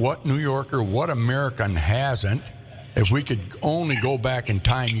things, but what New Yorker, what American hasn't? If we could only go back in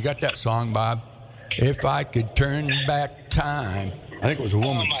time. You got that song, Bob? If I could turn back time. I think it was a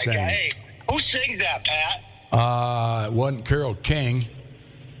woman saying. Hey, who sings that, Pat? It wasn't Carole King.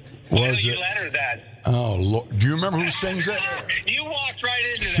 Was you let her that? Oh, Lord. Do you remember who sings it? You walked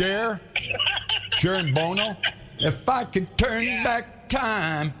right into Cher? Cher and Bono? If I could turn back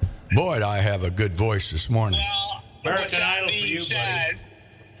time. Boy, I have a good voice this morning. Well, with that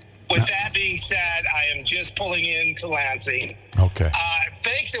being said, I am just pulling into Lansing. Okay.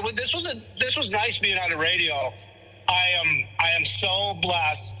 Thanks. This was nice being on the radio. I am so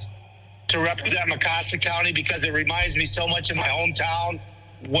blessed to represent Mecosta County because it reminds me so much of my hometown,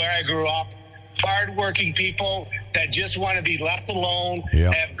 where I grew up. Hardworking people, that just want to be left alone,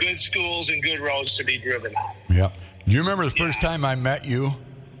 have good schools and good roads to be driven on. Yeah. Do you remember the first time I met you?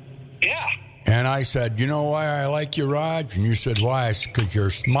 Yeah. And I said, you know why I like you, Raj? And you said, why? I said, because you're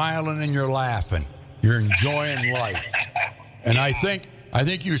smiling and you're laughing. You're enjoying life. And I think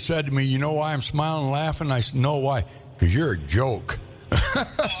you said to me, you know why I'm smiling and laughing? I said, no, why? Because you're a joke.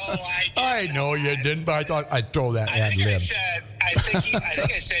 I know you didn't, but I thought I'd throw that ad lib. I think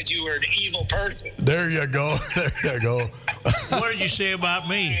I said you were an evil person. There you go. There you go. What did you say about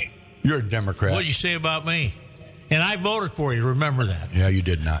me? You're a Democrat. What did you say about me? And I voted for you. Remember that. Yeah, you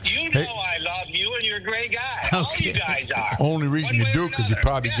did not. You know I love you, and you're a great guy. Okay. All you guys are. Only reason you do because he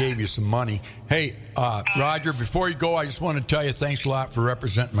probably gave you some money. Hey, Roger, before you go, I just want to tell you thanks a lot for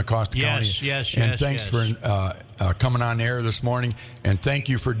representing Mecosta County. Yes. And thanks for coming on air this morning. And thank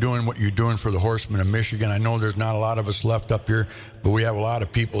you for doing what you're doing for the Horsemen of Michigan. I know there's not a lot of us left up here, but we have a lot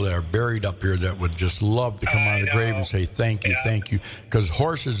of people that are buried up here that would just love to come out of the grave and say thank you, thank you. Because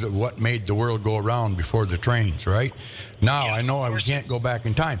horses are what made the world go around before the trains, right? Now, I know we can't go back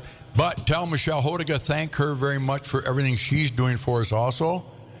in time. But tell Michelle Hodiga, thank her very much for everything she's doing for us also.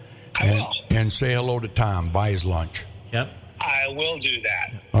 I will. And say hello to Tom. Buy his lunch. Yep. I will do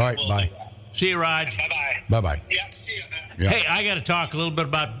that. All right, bye. See you, Raj. Bye-bye. Bye-bye. Yep, see you. Yep. Hey, I got to talk a little bit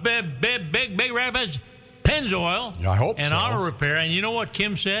about Big Rapids Pennzoil I hope and so. auto repair. And you know what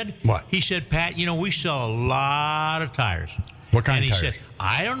Kim said? What? He said, Pat, we sell a lot of tires. What kind and of he tires? said,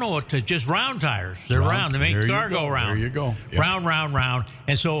 I don't know what to, just round tires. They're round. They make the car go round. There you go. Yep. Round.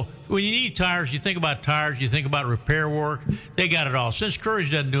 And so when you need tires, you think about tires, you think about repair work. They got it all. Since Curries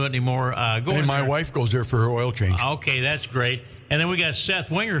doesn't do it anymore, go in my there. wife goes there for her oil change. Okay, that's great. And then we got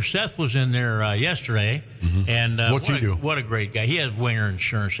Seth Winger. Seth was in there yesterday. Mm-hmm. And what's he do? What a great guy. He has Winger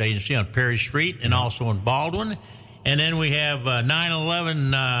Insurance Agency on Perry Street and also in Baldwin. And then we have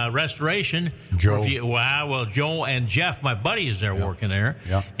 9/11 Restoration. Joe. Joe and Jeff, my buddy, is there working there.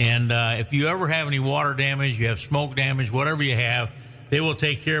 Yeah. And if you ever have any water damage, you have smoke damage, whatever you have, they will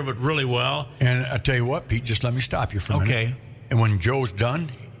take care of it really well. And I tell you what, Pete, just let me stop you for a minute. Okay. And when Joe's done,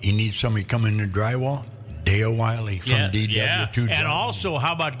 he needs somebody coming in the drywall. Dale Wiley from DW2. And also,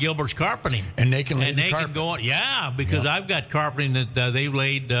 how about Gilbert's Carpeting? And they can lay the they carpet. can go on. Yeah, because I've got carpeting that they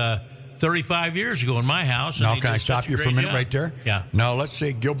laid 35 years ago in my house. Now, can I stop you for a minute right there? Yeah. Now, let's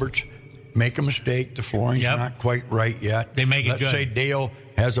say Gilbert's make a mistake. The flooring's not quite right yet. They make it Let's good. say Dale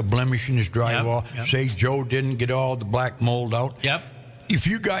has a blemish in his drywall. Yep. Say Joe didn't get all the black mold out. Yep. If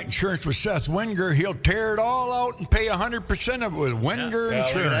you got insurance with Seth Winger, he'll tear it all out and pay 100% of it with Winger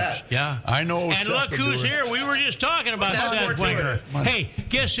Insurance. Yeah. I know. And Seth look will who's do it. here. We were just talking about Seth Winger. Hey,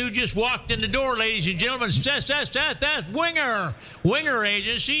 guess who just walked in the door, ladies and gentlemen? Seth Winger. Winger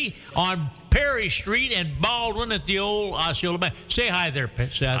Agency on Perry Street and Baldwin at the old Osceola Bank. Say hi there,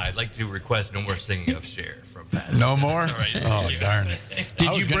 Seth. I'd like to request no more singing of Cher from Pat. No more? All right. Oh, darn it.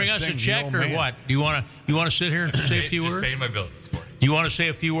 Did you bring us a check or what? Do you want to sit here and say a few just words? paying my bills this morning. Do you want to say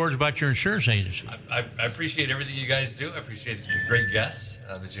a few words about your insurance agency? I appreciate everything you guys do. I appreciate the great guests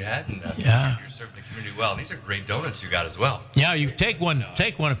that you had. And you're serving the community well. These are great donuts you got as well. Yeah, you take one.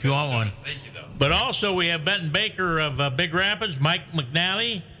 Take one if you want one. Thank you, though. But also we have Benton Baker of Big Rapids, Mike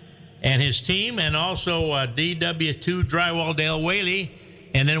McNally and his team, and also DW2 Drywall Dale Whaley.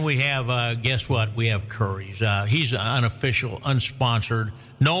 And then we have, guess what? We have Curries. He's an unofficial, unsponsored,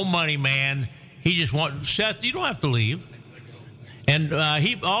 no money man. He just wants, Seth, you don't have to leave. And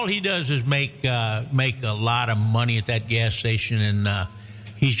all he does is make a lot of money at that gas station, and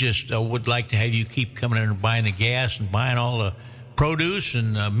he just would like to have you keep coming in and buying the gas and buying all the produce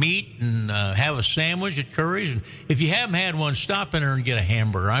and meat and have a sandwich at Curry's. And if you haven't had one, stop in there and get a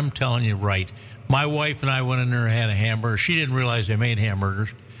hamburger. I'm telling you right. My wife and I went in there and had a hamburger. She didn't realize they made hamburgers,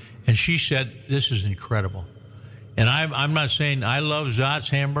 and she said, "This is incredible." And I'm not saying I love Zot's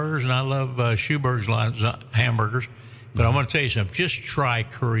hamburgers and I love Schuberg's hamburgers. But I'm going to tell you something. Just try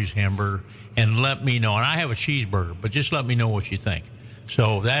Curry's hamburger and let me know. And I have a cheeseburger, but just let me know what you think.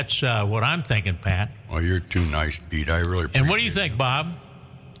 So that's what I'm thinking, Pat. Well, you're too nice, Pete. I really appreciate it. And what do you think, Bob?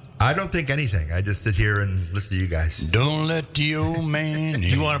 I don't think anything. I just sit here and listen to you guys. Don't let the old man in. Do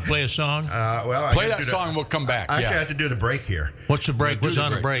you want to play a song? Play that song and we'll come back. I actually have to do the break here. What's the break? What's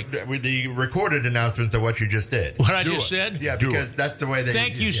on the break? With the recorded announcements of what you just did. What I just said? Yeah, because that's the way they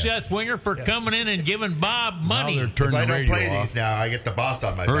Thank you, Seth Winger, for coming in and giving Bob money. Now they're turning If I the don't radio play off. these now, I get the boss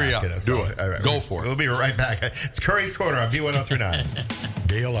on my Hurry back. up. Do it. All right, Go for it. We'll be right back. It's Curry's Corner on B1039.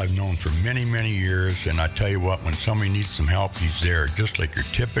 Dale I've known for many, many years, and I tell you what, when somebody needs some help, he's there. Just like your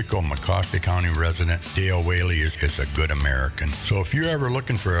typical Mecosta County resident, Dale Whaley is a good American. So if you're ever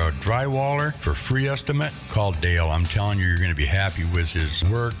looking for a drywaller for free estimate, call Dale. I'm telling you, you're going to be happy with his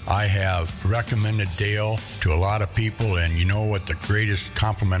work. I have recommended Dale to a lot of people, and you know what the greatest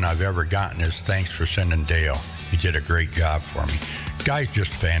compliment I've ever gotten is thanks for sending Dale. He did a great job for me. Guy's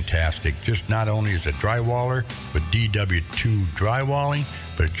just fantastic. Just not only is a drywaller with DW2 drywalling,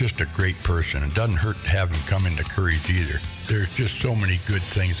 but it's just a great person. It doesn't hurt to have him come into Curries either. There's just so many good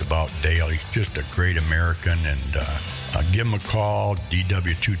things about Dale. He's just a great American, and give him a call,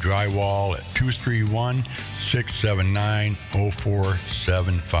 DW2 Drywall at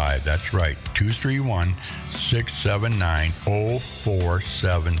 231-679-0475. That's right,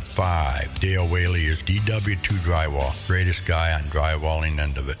 231-679-0475. Dale Whaley is DW2 Drywall. Greatest guy on drywalling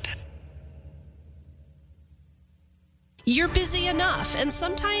end of it. You're busy enough, and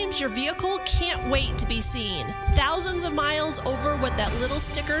sometimes your vehicle can't wait to be seen. Thousands of miles over what that little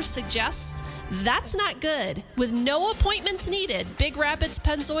sticker suggests? That's not good. With no appointments needed, Big Rapids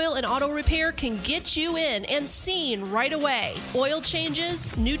Pennzoil and Auto Repair can get you in and seen right away. Oil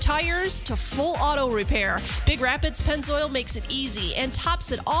changes, new tires, to full auto repair. Big Rapids Pennzoil makes it easy and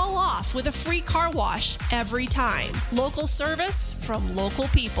tops it all off with a free car wash every time. Local service from local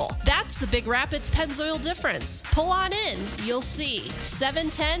people. That's the Big Rapids Pennzoil difference. Pull on in. You'll see.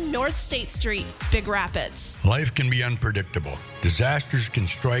 710 North State Street, Big Rapids. Life can be unpredictable. Disasters can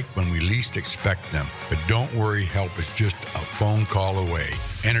strike when we least expect them. But don't worry, help is just a phone call away.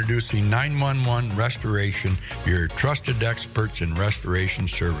 Introducing 911 Restoration, your trusted experts in restoration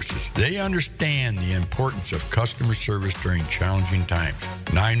services. They understand the importance of customer service during challenging times.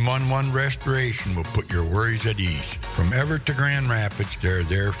 911 Restoration will put your worries at ease. From Everett to Grand Rapids, they're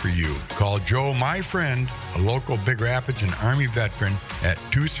there for you. Call Joe, my friend, a local Big Rapids and Army veteran, at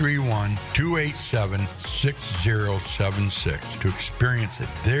 231-287-6076 to experience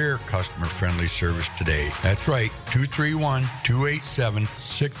their customer-friendly service today. That's right,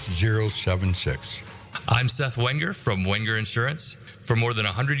 231-287-6076. I'm Seth Wenger from Wenger Insurance. For more than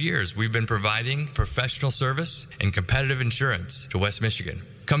 100 years, we've been providing professional service and competitive insurance to West Michigan.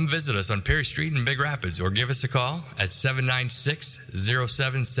 Come visit us on Perry Street in Big Rapids or give us a call at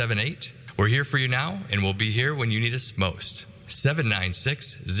 796-0778. We're here for you now, and we'll be here when you need us most.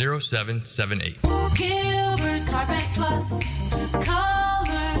 796-0778. Gilbert's Carpex Plus,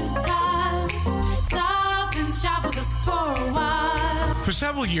 color time. Stop and shop with us for a while. For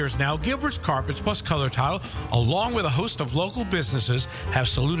several years now, Gilbert's Carpets plus Color Tile, along with a host of local businesses, have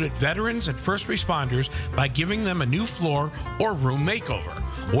saluted veterans and first responders by giving them a new floor or room makeover.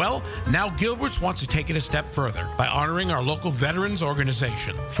 Well, now Gilbert's wants to take it a step further by honoring our local veterans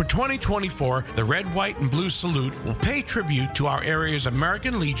organization. For 2024, the Red, White, and Blue Salute will pay tribute to our area's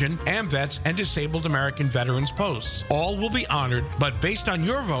American Legion, AMVETS, and Disabled American Veterans posts. All will be honored, but based on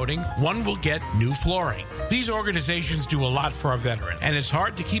your voting, one will get new flooring. These organizations do a lot for our veterans, and it's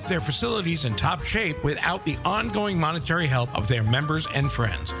hard to keep their facilities in top shape without the ongoing monetary help of their members and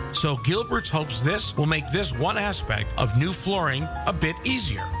friends. So Gilbert's hopes this will make this one aspect of new flooring a bit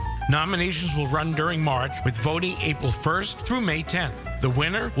easier. Nominations will run during March, with voting April 1st through May 10th. The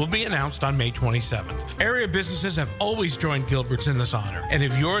winner will be announced on May 27th. Area businesses have always joined Gilbert's in this honor, and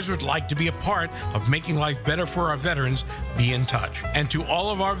if yours would like to be a part of making life better for our veterans, be in touch. And to all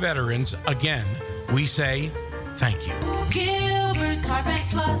of our veterans, again, we say thank you. Gilbert's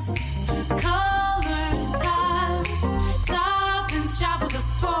Carpex Plus, color time. Stop and shop with us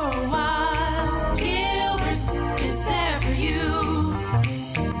for a while. Gilbert's is there for you.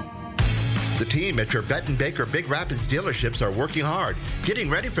 The team at your Betten Baker Big Rapids dealerships are working hard, getting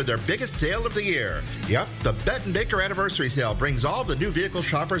ready for their biggest sale of the year. Yep, the Betten Baker Anniversary Sale brings all the new vehicle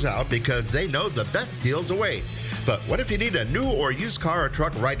shoppers out because they know the best deals await. But what if you need a new or used car or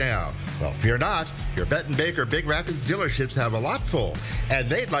truck right now? Well, fear not. Your Betten Baker Big Rapids dealerships have a lot full, and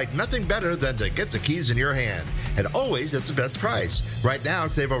they'd like nothing better than to get the keys in your hand. And always at the best price. Right now,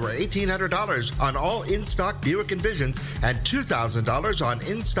 save over $1,800 on all in-stock Buick Envisions and $2,000 on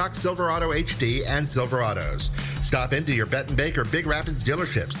in-stock Silverado HD and Silverados. Stop into your Betten Baker Big Rapids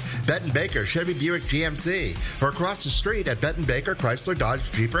dealerships, Betten Baker Chevy Buick GMC, or across the street at Betten Baker Chrysler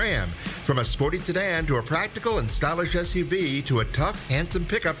Dodge Jeep Ram. From a sporty sedan to a practical and stylish SUV to a tough, handsome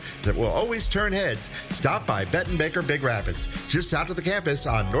pickup that will always turn heads, stop by Betten Baker Big Rapids, just south of the campus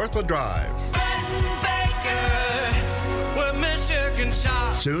on Northland Drive. Betten Baker, we're Michigan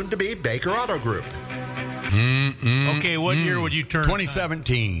shop. Soon to be Baker Auto Group. Okay, what year would you turn?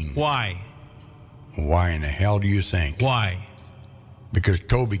 2017. Why? Why in the hell do you think? Why? Because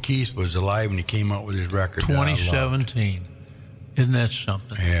Toby Keith was alive and he came out with his record. 2017. Isn't that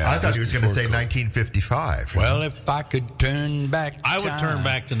something? Yeah, I thought he was going to say 1955. Well, if I could turn back I would turn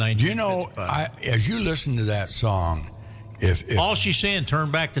back to 1955. You know, as you listen to that song, if all she's saying,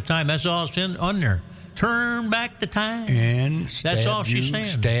 turn back the time, that's all it's on there. Turn back the time. And that's all she's saying.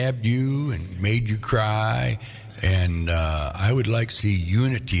 Stabbed you and made you cry. And I would like to see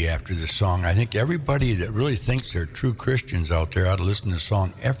unity after the song. I think everybody that really thinks they're true Christians out there ought to listen to the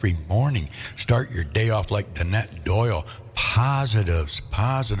song every morning. Start your day off like Danette Doyle. Positives.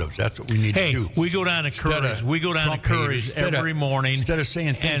 That's what we need to do. Hey, we go down to Curries. We go down to Curries every morning. Instead of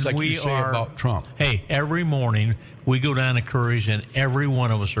saying things like you say about Trump. Hey, every morning we go down to Curries and every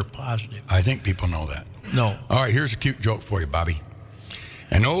one of us are positive. I think people know that. No. All right, here's a cute joke for you, Bobby.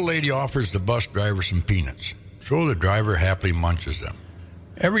 An old lady offers the bus driver some peanuts. So the driver happily munches them.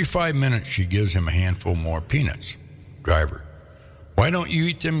 Every 5 minutes, she gives him a handful more peanuts. Driver, why don't you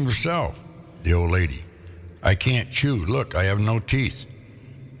eat them yourself? The old lady, I can't chew. Look, I have no teeth.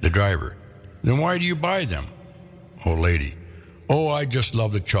 The driver, then why do you buy them? Old lady, oh, I just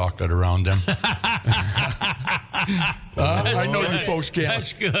love the chocolate around them. I know you folks can't.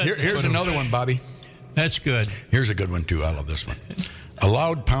 That's good. Here's another one, Bobby. That's good. Here's a good one, too. I love this one. A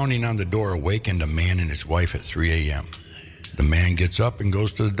loud pounding on the door awakened a man and his wife at 3 a.m. The man gets up and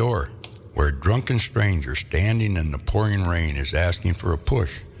goes to the door, where a drunken stranger standing in the pouring rain is asking for a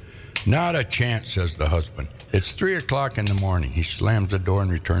push. Not a chance, says the husband. It's 3 o'clock in the morning. He slams the door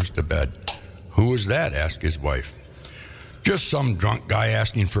and returns to bed. Who was that? Asks his wife. Just some drunk guy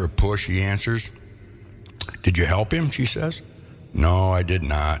asking for a push, he answers. Did you help him? She says. No, I did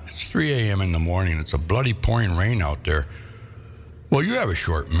not. It's 3 a.m. in the morning. It's a bloody pouring rain out there. Well, you have a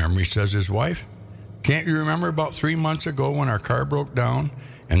short memory, says his wife. Can't you remember about 3 months ago when our car broke down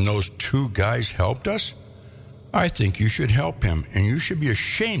and those two guys helped us? I think you should help him, and you should be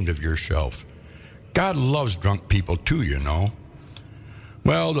ashamed of yourself. God loves drunk people too, you know.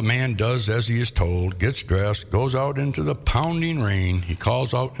 Well, the man does as he is told, gets dressed, goes out into the pounding rain. He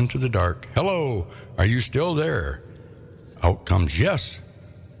calls out into the dark, hello, are you still there? Out comes yes.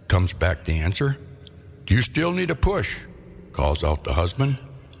 Comes back the answer. Do you still need a push? Calls out the husband.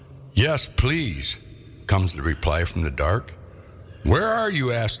 Yes, please, comes the reply from the dark. Where are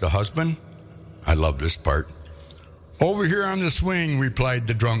you? Asked the husband. I love this part. Over here on the swing, replied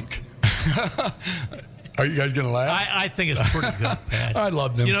the drunk. Are you guys going to laugh? I think it's pretty good, Pat. I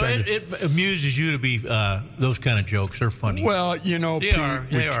love them. You know, it amuses you to be those kind of jokes. They're funny. Well, you know, they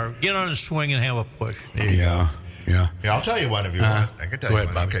are. Get on a swing and have a push. Yeah. I'll tell you one if you want. I can tell you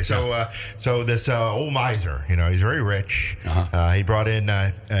one. Okay, so this old miser, you know, he's very rich. He brought in,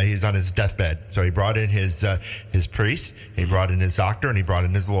 he's on his deathbed, so he brought in his priest, he brought in his doctor, and he brought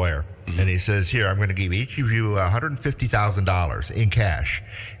in his lawyer. And he says, here, I'm going to give each of you $150,000 in cash.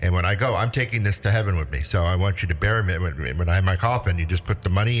 And when I go, I'm taking this to heaven with me. So I want you to bury me. When I have my coffin, you just put the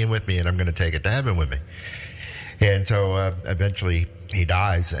money in with me, and I'm going to take it to heaven with me. And so eventually he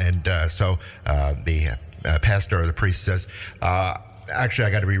dies. And so the pastor or the priest says, actually,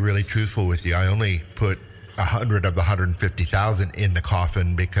 I got to be really truthful with you. I only put 100 of the 150,000 in the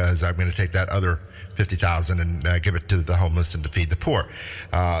coffin because I'm going to take that other 50,000 and give it to the homeless and to feed the poor.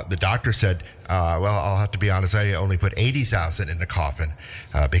 The doctor said, well, I'll have to be honest, I only put 80,000 in the coffin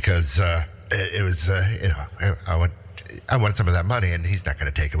because it was, I want some of that money, and he's not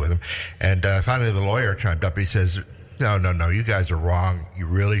going to take it with him. And finally, the lawyer chimed up. He says, no, you guys are wrong. You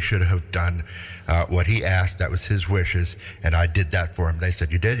really should have done what he asked. That was his wishes, and I did that for him. They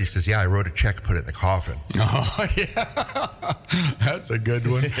said, you did? He says, yeah, I wrote a check, put it in the coffin. Oh, yeah. That's a good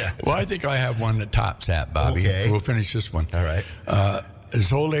one. Yeah. Well, I think I have one that tops that, Bobby. Okay. We'll finish this one. All right.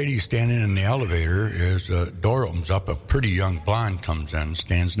 This old lady standing in the elevator, as the door opens up, a pretty young blonde comes in and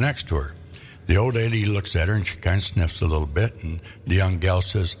stands next to her. The old lady looks at her, and she kind of sniffs a little bit, and the young gal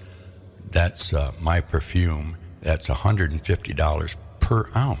says, that's my perfume. That's $150 per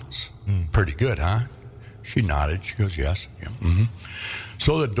ounce. Pretty good, huh? She nodded. She goes, yes. Yeah. Mm-hmm.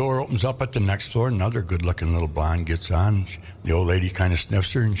 So the door opens up at the next floor. Another good-looking little blonde gets on. The old lady kind of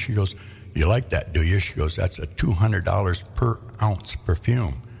sniffs her, and she goes, you like that, do you? She goes, that's a $200 per ounce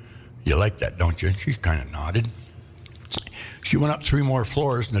perfume. You like that, don't you? And she kind of nodded. She went up 3 more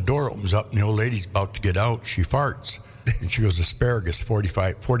floors, and the door opens up, and the old lady's about to get out. She farts. And she goes, asparagus,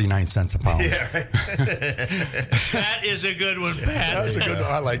 49 cents a pound. Yeah, right. That is a good one, Pat. That's a good one.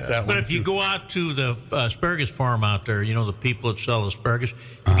 I like that one. But if you go out to the asparagus farm out there, you know, the people that sell asparagus,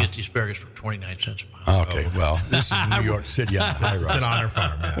 you get the asparagus for 29 cents a pound. Okay, well, this is New York City on the high rise. It's an honor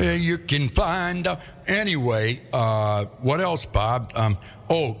farm, yeah. You can find out. Anyway, what else, Bob?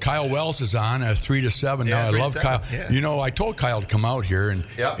 Kyle Wells is on 3 to 7. Now, I love Kyle. Yeah. I told Kyle to come out here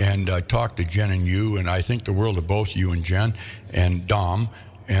and talk to Jen and you, and I think the world of both you and Jen and Dom.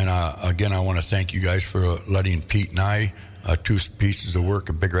 And again, I want to thank you guys for letting Pete and I, two pieces of work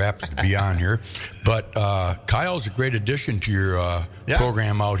of Big Rapids, to be on here. But Kyle's a great addition to your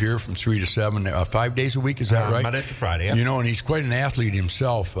program out here from 3 to 7, 5 days a week. Is that right? Monday to Friday. Yeah. And he's quite an athlete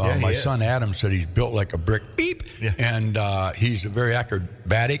himself. My son Adam said he's built like a brick. Beep. Yeah. And he's very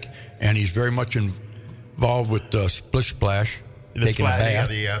acrobatic, and he's very much involved with Splish Splash, taking a bath.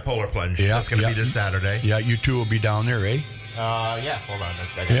 The polar plunge. Yeah, that's going to be this Saturday. Yeah, you two will be down there, eh? Hold on a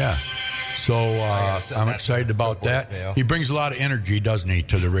second. Yeah. So I'm excited about that. He brings a lot of energy, doesn't he,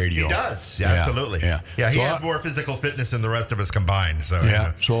 to the radio? He does. Yeah, absolutely. Yeah. He has more physical fitness than the rest of us combined. So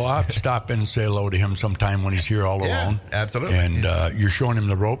So I'll have to stop in and say hello to him sometime when he's here all alone. Absolutely. And you're showing him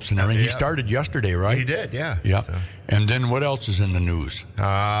the ropes and everything. He started yesterday, right? He did. Yeah. Yeah. So. And then what else is in the news?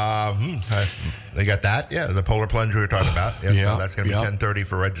 They got that. Yeah, the polar plunge we were talking about. So that's going to be 10:30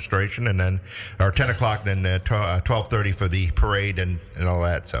 for registration, and then 10 o'clock, then 12:30 for the parade and all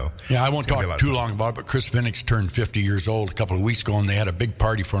that. So I won't talk too long about it. But Chris Vinnick's turned 50 years old a couple of weeks ago, and they had a big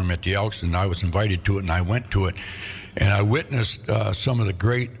party for him at the Elks, and I was invited to it, and I went to it, and I witnessed some of the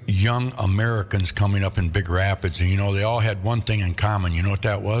great young Americans coming up in Big Rapids, and they all had one thing in common. You know what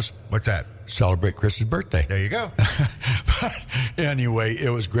that was? What's that? Celebrate Chris's birthday. There you go. But anyway, it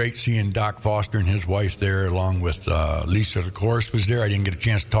was great seeing Doc Foster and his wife there, along with Lisa, of course, was there. I didn't get a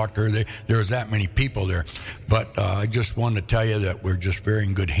chance to talk to her. There was that many people there. But I just wanted to tell you that we're just very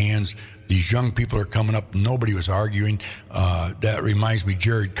in good hands. These young people are coming up. Nobody was arguing. That reminds me,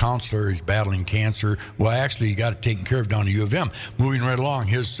 Jared Counselor is battling cancer. Well, actually, he got it taken care of down to U of M. Moving right along,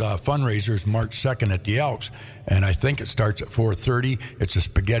 his fundraiser is March 2nd at the Elks, and I think it starts at 4:30. It's a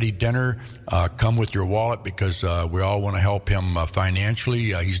spaghetti dinner. Come with your wallet because we all want to help him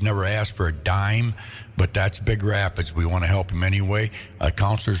financially. He's never asked for a dime, but that's Big Rapids. We want to help him anyway.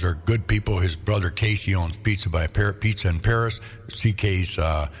 Counselors are good people. His brother Casey owns Pizza in Paris. CK's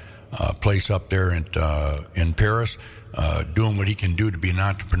place up there in Paris, doing what he can do to be an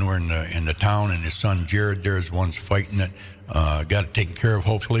entrepreneur in the town, and his son Jared there is the one's fighting it. Got it taken care of,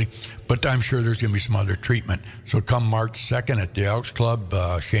 hopefully. But I'm sure there's going to be some other treatment. So come March 2nd at the Elks Club,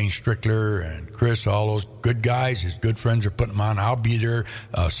 Shane Strickler and Chris, all those good guys, his good friends are putting them on. I'll be there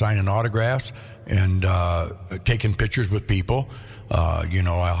signing autographs and taking pictures with people.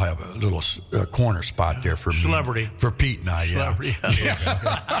 I'll have a little corner spot there for celebrity. For Pete and I, celebrity.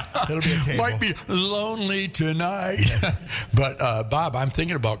 It'll be a table. Might be lonely tonight. But, Bob, I'm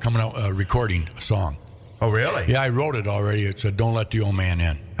thinking about coming out recording a song. Oh, really? Yeah, I wrote it already. It's Don't Let the Old Man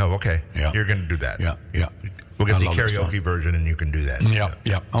In. Oh, okay. Yeah. You're going to do that. Yeah. We'll get the karaoke version, and you can do that.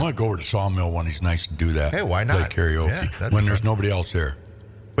 Yeah. I'm going to go over to Sawmill when he's nice to do that. Hey, why not? Play karaoke when there's nobody else there.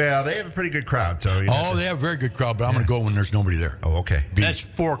 Well, they have a pretty good crowd. So they have a very good crowd, but I'm going to go when there's nobody there. Oh, okay. That's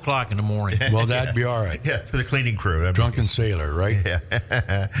 4 o'clock in the morning. Well, that'd be all right. Yeah, for the cleaning crew. Drunken sailor, right?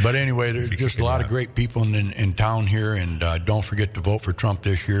 Yeah. But anyway, there's just a lot of great people in town here, and don't forget to vote for Trump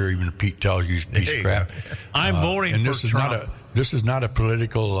this year, even if Pete tells you he's a piece of crap. I'm voting for Trump. This is not a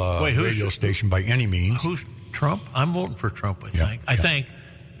political radio station by any means. Who's Trump? I'm voting for Trump, I think.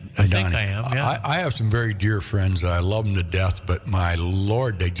 I think I am, yeah. I have some very dear friends that I love them to death, but my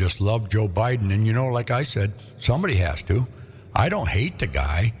Lord, they just love Joe Biden. And, like I said, somebody has to. I don't hate the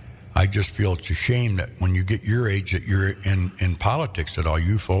guy. I just feel it's a shame that when you get your age that you're in politics at all,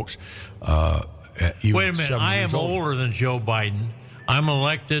 you folks. Wait a minute. I am older than Joe Biden. I'm an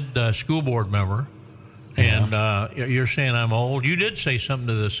elected school board member. And you're saying I'm old. You did say something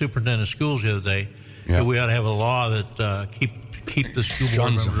to the superintendent of schools the other day that we ought to have a law that keep the school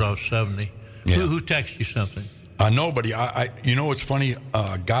board members off 70. Yeah. Who texted you something? Nobody. What's funny?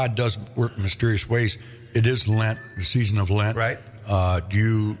 God does work in mysterious ways. It is Lent, the season of Lent. Right. Do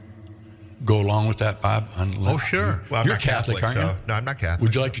you go along with that, Bob? On Lent? Oh, sure. Well, you're Catholic, aren't you? No, I'm not Catholic.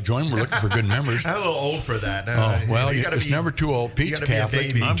 Would you like to join? We're looking for good members. I'm a little old for that. It's never too old. Pete's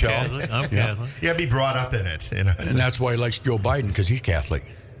Catholic. I'm Catholic. You got to be brought up in it. And that's why he likes Joe Biden, because he's Catholic.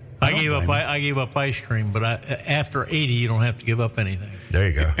 I gave up ice cream, but after 80, you don't have to give up anything. There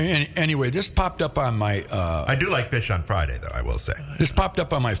you go. Anyway, this popped up on my... I do like fish on Friday, though, I will say. This popped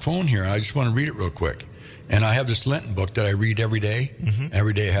up on my phone here, and I just want to read it real quick. And I have this Lenten book that I read every day. Mm-hmm.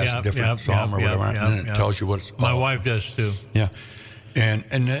 Every day it has a different psalm or whatever, and it tells you what it's... My wife does, too. Yeah. And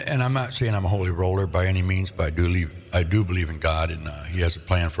I'm not saying I'm a holy roller by any means, but I do believe in God, and He has a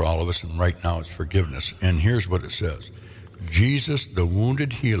plan for all of us, and right now it's forgiveness. And here's what it says. Jesus, the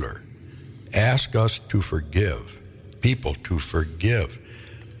wounded healer, asks us to forgive, people to forgive,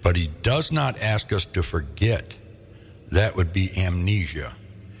 but He does not ask us to forget. That would be amnesia.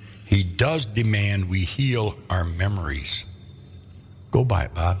 He does demand we heal our memories. Go by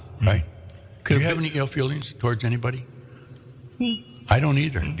it, Bob, right? Do you have any ill feelings towards anybody? I don't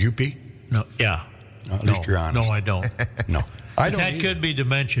either. Do you, Pete? No, yeah. At least you're honest. No, I don't. No. That could be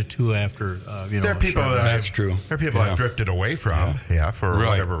dementia, too, after, There are people that's true. There are people I've drifted away from, for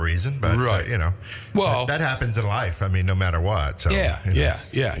whatever reason. But, well, that happens in life. I mean, no matter what. So, yeah.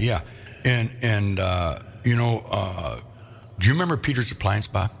 And do you remember Peter's Appliance,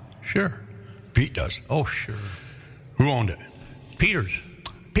 Bob? Sure. Pete does. Oh, sure. Who owned it? Peters.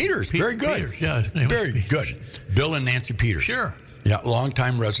 Very good. Peters, yeah. His name was Very Peters. good. Bill and Nancy Peters. Sure. Yeah,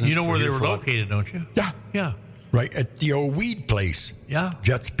 long-time residents. You know where they were located, don't you? Yeah. Yeah. Right at the old Weed place. Yeah.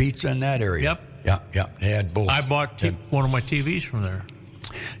 Jets Pizza in that area. Yep. Yeah. They had both. I bought one of my TVs from there.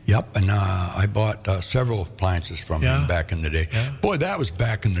 Yep, and I bought several appliances from him back in the day. Yeah. Boy, that was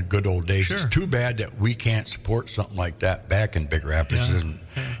back in the good old days. Sure. It's too bad that we can't support something like that back in Big Rapids. And,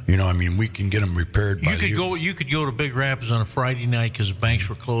 we can get them repaired. You could go to Big Rapids on a Friday night because the banks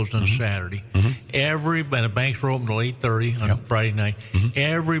were closed on a Saturday. The banks were open till 8:30 on Friday night.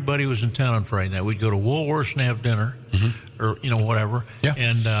 Everybody was in town on Friday night. We'd go to Woolworths and have dinner. Or whatever. Yeah.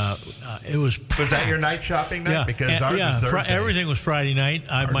 And it was packed. Was that your night shopping night? Yeah. Because ours was Thursday. Everything was Friday night.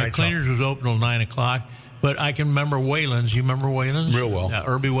 My cleaners was open till 9 o'clock. But I can remember Wayland's. You remember Wayland's? Real well.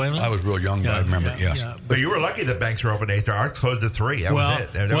 Irby Wayland. I was real young, but I remember it. Yes. Yeah. But you were lucky that banks were open at 8. Ours closed at 3. That was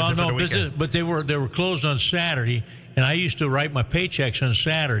it. But they were closed on Saturday. And I used to write my paychecks on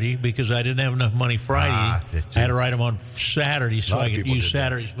Saturday because I didn't have enough money Friday. I had to write them on Saturday so I could use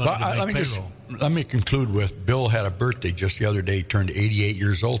Saturday's money to make payroll. Let me conclude with Bill had a birthday just the other day. He turned 88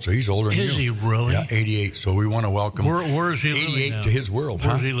 years old, so he's older than you. Is he really? Yeah, 88. So we want to welcome where is he 88 living now? To his world.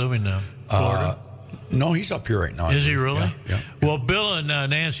 Where's he living now? Florida? No, he's up here right now. Is he really? Yeah. Well, Bill and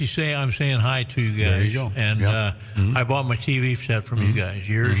Nancy say I'm saying hi to you guys. There you go. And I bought my TV set from you guys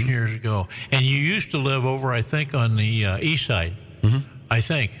years and years ago. And you used to live over, I think, on the east side. I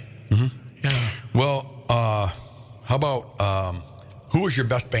think. Yeah. Well, how about who was your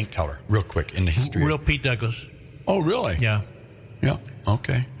best bank teller, real quick, in the history? Real Pete Douglas. Oh, really? Yeah. Yeah.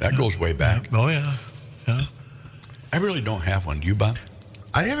 Okay. That goes way back. Oh, yeah. I really don't have one. Do you, Bob?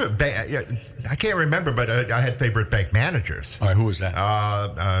 I have I can't remember, but I had favorite bank managers. All right, who was that?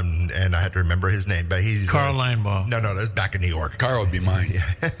 And I had to remember his name, but he's Carl Linebaugh. No, that's back in New York. Carl would be mine.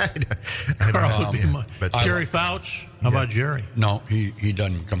 Carl would be mine. But Jerry Fouch. How about Jerry? No, he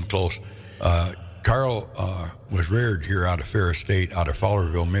doesn't come close. Carl was reared here out of Fair Estate, out of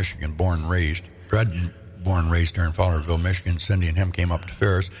Fowlerville, Michigan, born and raised. Bred and born and raised here in Fowlerville, Michigan. Cindy and him came up to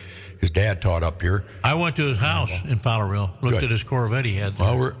Ferris. His dad taught up here. I went to his house in Fowlerville, looked at his Corvette he had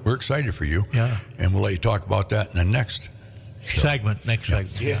there. Well, we're excited for you. Yeah. And we'll let you talk about that in the next segment.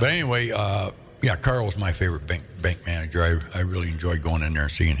 Yeah. But anyway, Carl was my favorite bank manager. I really enjoyed going in there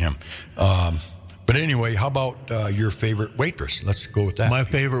and seeing him. But anyway, how about your favorite waitress? Let's go with that. My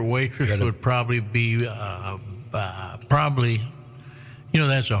favorite waitress would probably be that's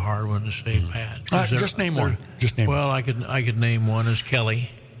a hard one to say, Pat. Just name one. Well, I could name one as Kelly.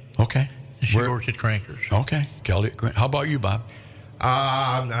 Okay. She worked at Crankers. Okay. Kelly. How about you, Bob?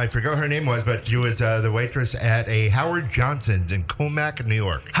 I forgot what her name was, but she was the waitress at a Howard Johnson's in Comac, New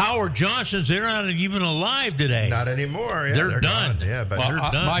York. Howard Johnson's, they're not even alive today. Not anymore. Yeah, they're done. Gone. Yeah, but they're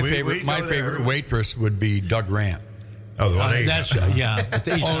done. My favorite waitress would be Doug Rant. Oh, the one that's yeah.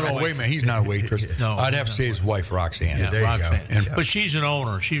 Oh, no, wait a minute. He's not a waitress. No, I'd have to say his wife, Roxanne. Yeah, there Roxanne. you go. But she's an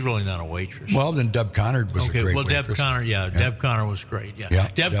owner. She's really not a waitress. Well, then Deb Connor was a great waitress. Deb Connor, Deb Connor was great,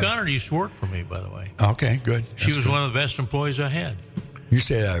 Deb Connor used to work for me, by the way. Okay, good. She was one of the best employees I had. You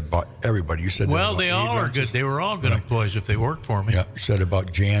say that about everybody. You said that well, about they all are good. They were all good employees if they worked for me. Yeah, you said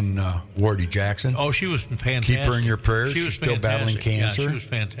about Jan Wardy Jackson. Oh, she was fantastic. Keep her in your prayers. She was still battling cancer. Yeah, she was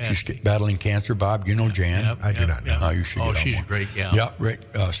fantastic. She's battling cancer, Bob. You know Jan. I do not know. Oh, you should. She's a great gal. Yeah, right.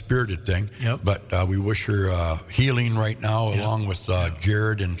 Spirited thing. Yep. But we wish her healing right now, along with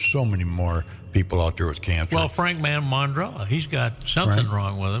Jared and so many more people out there with cancer. Well, Frank Mondrella, he's got something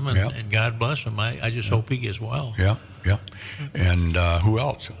wrong with him, and God bless him. I just hope he gets well. Yeah. Yeah. And who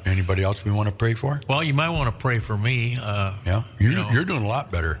else? Anybody else we want to pray for? Well, you might want to pray for me. You're doing a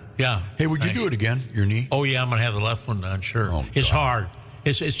lot better. Yeah. Hey, would you do it again, your knee? Oh, yeah, I'm going to have the left one done, sure. Oh, it's hard.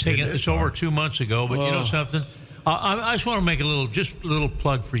 It's over 2 months ago, but you know something? I just want to make a little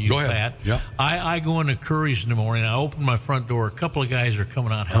plug for you, Go ahead. Pat. Yeah. I go into Curries in the morning. I open my front door. A couple of guys are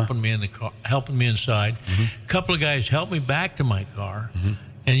coming out helping me in the car, helping me inside. A couple of guys help me back to my car.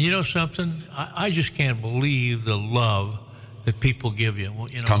 And you know something? I just can't believe the love that people give you. Well,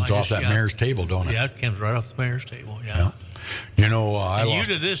 comes off that mayor's table, don't it? Yeah, it comes right off the mayor's table. Yeah. You know, you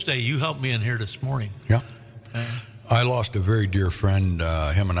to this day, you helped me in here this morning. Yeah. I I lost a very dear friend.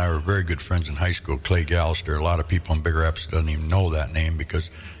 Him and I were very good friends in high school, Clay Gallister. A lot of people in Big Rapids doesn't even know that name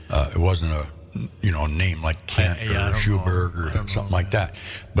because it wasn't a name like Kent or Schuberg or something like that.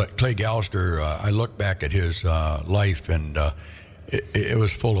 But Clay Gallister, I look back at his life, and it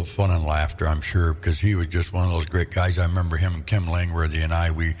was full of fun and laughter, I'm sure, because he was just one of those great guys. I remember him and Kim Langworthy and I,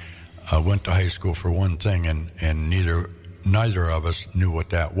 we went to high school for one thing, and neither of us knew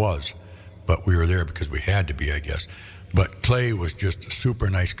what that was. But we were there because we had to be, I guess. But Clay was just a super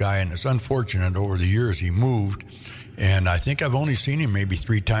nice guy, and it's unfortunate over the years he moved, and I think I've only seen him maybe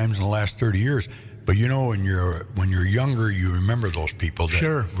 3 times in the last 30 years. But when you're younger, you remember those people that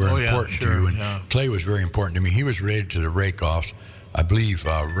were important to you, and Clay was very important to me. He was related to the Rakoffs. I believe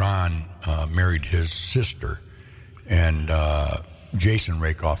Ron married his sister, and Jason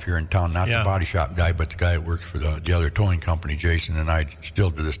Rakoff here in town, not the body shop guy, but the guy that works for the other towing company. Jason and I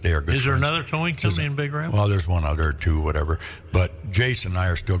still to this day are good friends. Is there another towing company in Big Rapids? Well, there's one other, two, whatever. But Jason and I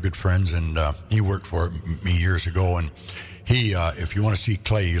are still good friends, and he worked for me years ago. And he, if you want to see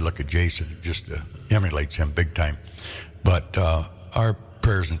Clay, you look at Jason. It just emulates him big time. But our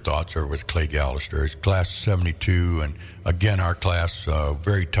prayers and thoughts are with Clay Gallister. It's class 72, and again, our class,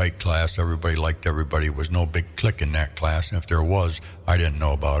 very tight class. Everybody liked everybody. There was no big clique in that class, and if there was, I didn't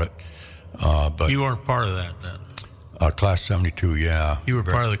know about it. But you weren't part of that then? Class 72, yeah. You were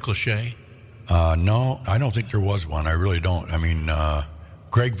part of the cliche? No, I don't think there was one. I really don't. I mean,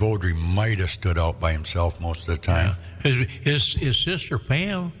 Greg Vaudry might have stood out by himself most of the time. Yeah. His sister,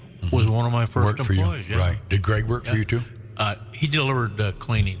 Pam, was one of my first employees. For you. Right. Did Greg work for you, too? He delivered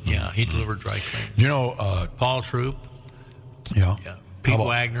cleaning. Yeah, he delivered dry cleaning. You know, Paul Troop. Yeah. Pete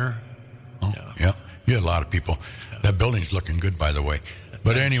Wagner. Oh, yeah. You had a lot of people. Yeah. That building's looking good, by the way.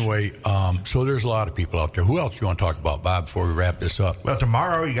 But anyway, so there's a lot of people out there. Who else do you want to talk about, Bob, before we wrap this up? Well,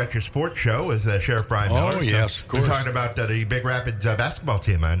 tomorrow you got your sports show with Sheriff Brian Miller. Oh, yes, of course. We're talking about the Big Rapids basketball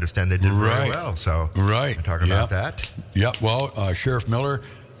team. I understand they did very well. So we're talking about that. Yeah, well, Sheriff Miller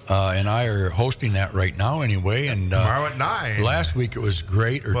and I are hosting that right now anyway. And tomorrow at 9. Last week it was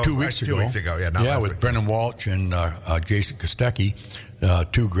great, or 2 weeks ago. 2 weeks ago, yeah. With Brennan Walsh and Jason Kostecki,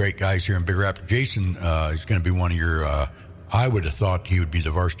 2 great guys here in Big Rapids. Jason is going to be one of your... I would have thought he would be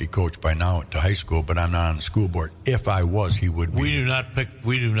the varsity coach by now at the high school, but I'm not on the school board. If I was, he would be. We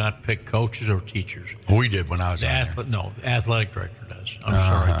do not pick coaches or teachers. We did when I was there. No, the athletic director does. I'm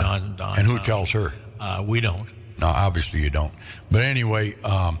sorry, Don. And who tells her? We don't. No, obviously you don't. But anyway,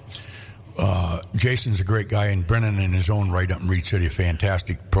 Jason's a great guy, and Brennan in his own right up in Reed City, a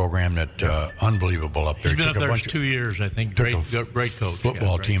fantastic program that unbelievable up there. He's been up there for 2 years, I think. Great coach.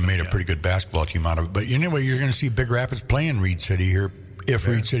 Football team made a pretty good basketball team out of it. But anyway, you're going to see Big Rapids playing Reed City here if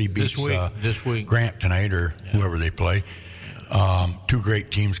Reed City beats this week. Grant tonight or whoever they play. 2 great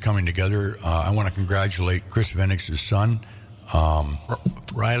teams coming together. I want to congratulate Chris Venix's son,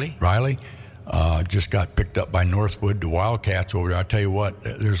 Riley. Just got picked up by Northwood, the Wildcats over there. I tell you what,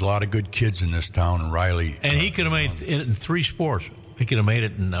 there's a lot of good kids in this town, and Riley. And he could have made it in 3 sports. He could have made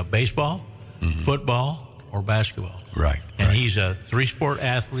it in baseball, football, or basketball. Right. And he's a 3-sport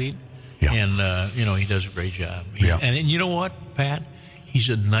athlete, and he does a great job. And you know what, Pat? He's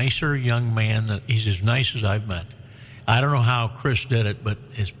a nicer young man. He's as nice as I've met. I don't know how Chris did it, but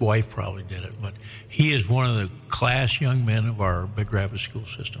his wife probably did it. But he is one of the class young men of our Big Rapids school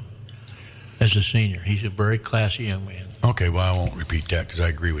system. As a senior, he's a very classy young man. Okay, well, I won't repeat that because I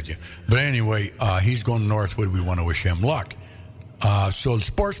agree with you. But anyway, he's going to Northwood. We want to wish him luck. So the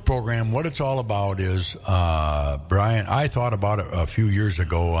sports program, what it's all about is, Brian, I thought about it a few years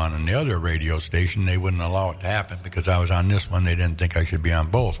ago on the other radio station. They wouldn't allow it to happen because I was on this one. They didn't think I should be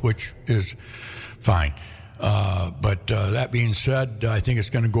on both, which is fine. But that being said, I think it's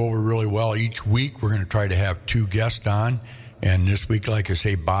going to go over really well. Each week we're going to try to have 2 guests on. And this week, like I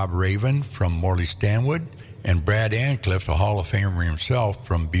say, Bob Raven from Morley Stanwood and Brad Ancliffe, the Hall of Famer himself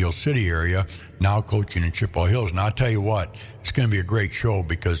from Beale City area, now coaching in Chippewa Hills. And I'll tell you what, it's going to be a great show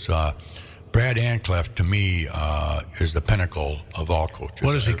because Brad Ancliffe, to me, is the pinnacle of all coaches.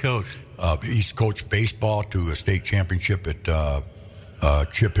 What does he coach? He's coached baseball to a state championship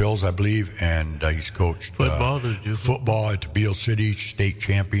at Chip Hills, I believe, and he's coached football. Football at the Beale City state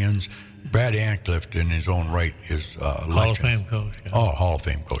champions. Brad Ancliffe, in his own right, is Hall of Fame coach. Yeah. Oh, Hall of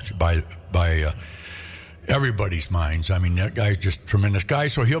Fame coach by everybody's minds. I mean, that guy's just a tremendous guy.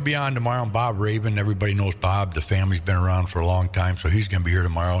 So he'll be on tomorrow. And Bob Raven, everybody knows Bob. The family's been around for a long time, so he's going to be here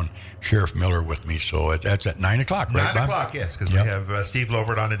tomorrow. And Sheriff Miller with me. So that's at 9 o'clock, right, 9 o'clock, yes, because we have Steve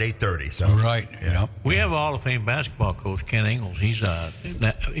Lobert on at 8:30. So right, yeah. We have a Hall of Fame basketball coach, Ken Ingles. He's a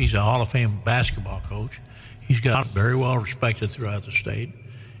Hall of Fame basketball coach. He's got very well respected throughout the state.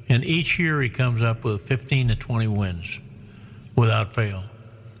 And each year he comes up with 15 to 20 wins without fail.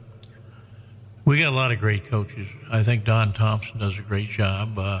 We got a lot of great coaches. I think Don Thompson does a great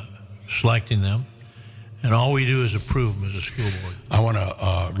job selecting them. And all we do is approve them as a school board. I want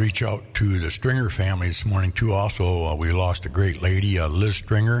to reach out to the Stringer family this morning, too. Also, we lost a great lady, Liz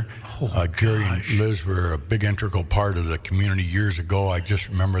Stringer. Jerry and Liz were a big integral part of the community years ago. I just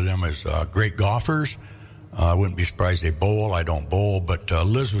remember them as great golfers. I wouldn't be surprised they bowl. I don't bowl. But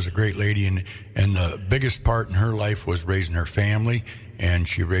Liz was a great lady, and the biggest part in her life was raising her family, and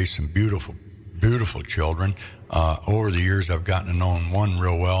she raised some beautiful children. Over the years, I've gotten to know one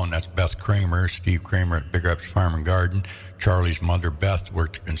real well, and that's Beth Kramer, Steve Kramer at Big Rapids Farm and Garden. Charlie's mother, Beth,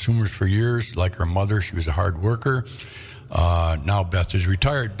 worked at Consumers for years. Like her mother, she was a hard worker. Now Beth is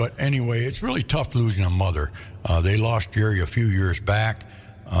retired. But anyway, it's really tough losing a mother. They lost Jerry a few years back.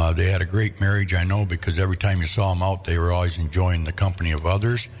 They had a great marriage, I know, because every time you saw them out, they were always enjoying the company of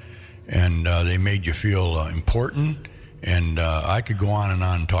others. And they made you feel important. And I could go on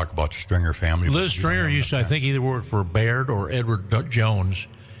and talk about the Stringer family. Liz Stringer used to, I think, either work for Baird or Edward Jones.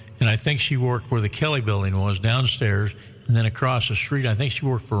 And I think she worked where the Kelly building was downstairs. And then across the street, I think she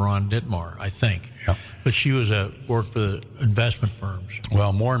worked for Ron Dittmar, I think. Yeah. But she was worked for the investment firms.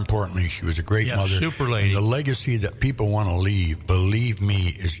 Well, more importantly, she was a great mother. Super lady. And the legacy that people want to leave, believe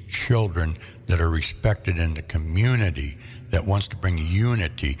me, is children that are respected in the community that wants to bring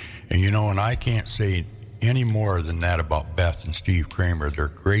unity. And, and I can't say any more than that about Beth and Steve Kramer. They're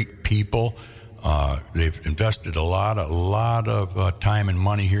great people. They've invested a lot of time and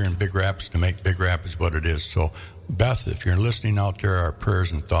money here in Big Rapids to make Big Rapids what it is. So, Beth, if you're listening out there, our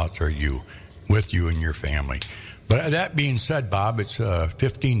prayers and thoughts are with you and your family. But that being said, Bob, it's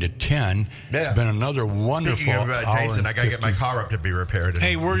 15 to 10. Yeah. It's been another wonderful Speaking of Jason, I got to get my car up to be repaired.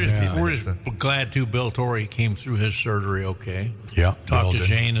 Hey, we're just glad, too, Bill Torrey came through his surgery okay. Yeah. Talked to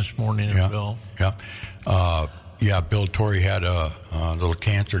Jane this morning and Bill. Yeah. Bill Torrey had a little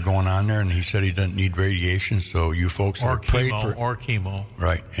cancer going on there, and he said he didn't need radiation, so you folks that prayed for... Or chemo.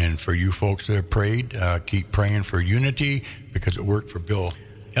 Right, and for you folks that have prayed, keep praying for unity, because it worked for Bill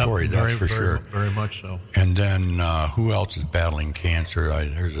Torrey, that's for sure. Very much so. And then who else is battling cancer?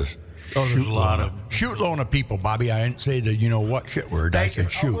 There's a shootload of people, Bobby. I didn't say the what shit word. I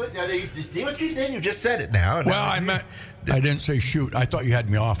said shoot. See what you did? You just said it now. Well, I didn't say shoot. I thought you had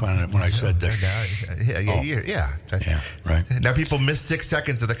me off on it when I said this. Yeah. Right. Now people missed 6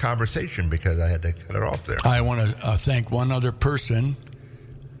 seconds of the conversation because I had to cut it off there. I want to thank one other person,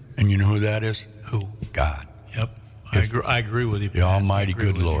 and you know who that is? Who? God. Yep. I agree with you. The Almighty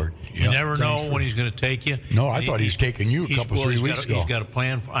good Lord. You never know when He's going to take you. No, I thought He was taking you a couple, 3 weeks ago. He's got a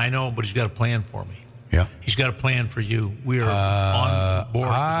plan. I know, but He's got a plan for me. Yeah. He's got a plan for you. We are on board.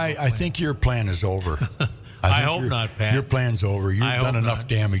 I think your plan is over. I hope not, Pat. Your plan's over. You've done enough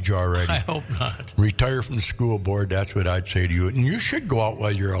damage already. I hope not. Retire from the school board. That's what I'd say to you. And you should go out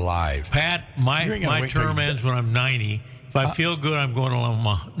while you're alive. Pat, my term ends when I'm 90. If I feel good, I'm going till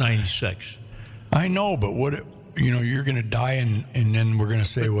I'm 96. I know, but you're going to die, and then we're going to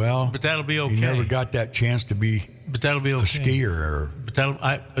say, but that'll be okay. You never got that chance to be. But that'll be okay. A skier,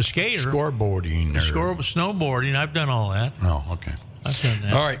 a skater, scoreboarding, snowboarding. I've done all that. Oh, okay. I've done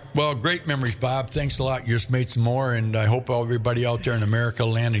that. All right. Well, great memories, Bob. Thanks a lot. You just made some more, and I hope everybody out there in America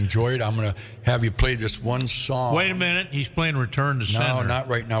land enjoyed. I'm going to have you play this one song. Wait a minute. He's playing Return to Center. No, not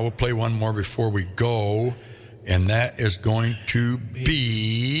right now. We'll play one more before we go, and that is going to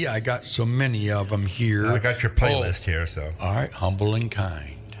be, I got so many of them here. I got your playlist here, so. All right. Humble and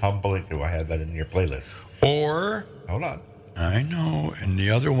Kind. Do I have that in your playlist? Or. Hold on. I know. And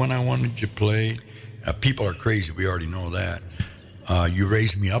the other one I wanted you to play, People Are Crazy. We already know that. You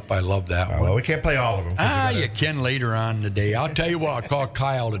Raised Me Up. I love that one. Well, we can't play all of them. You can later on today. I'll tell you what, I'll call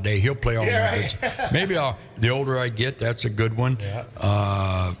Kyle today. He'll play all of them. Maybe the older I get, that's a good one.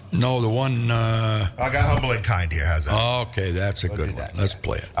 Yeah. No, the one... I got Humble and Kind here. How's that? Okay, that's a good one. Let's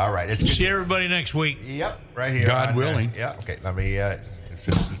play it. All right. See everybody next week. Yep, right here. God willing. Yeah, okay. Let me...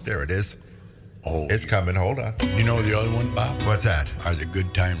 there it is. Oh, it's coming. Hold on. You know the other one, Bob? What's that? Are the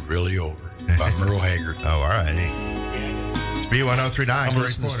Good Times Really Over? By Merle Haggard. Oh, all right. B1039. I'm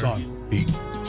listening to the song. Pete.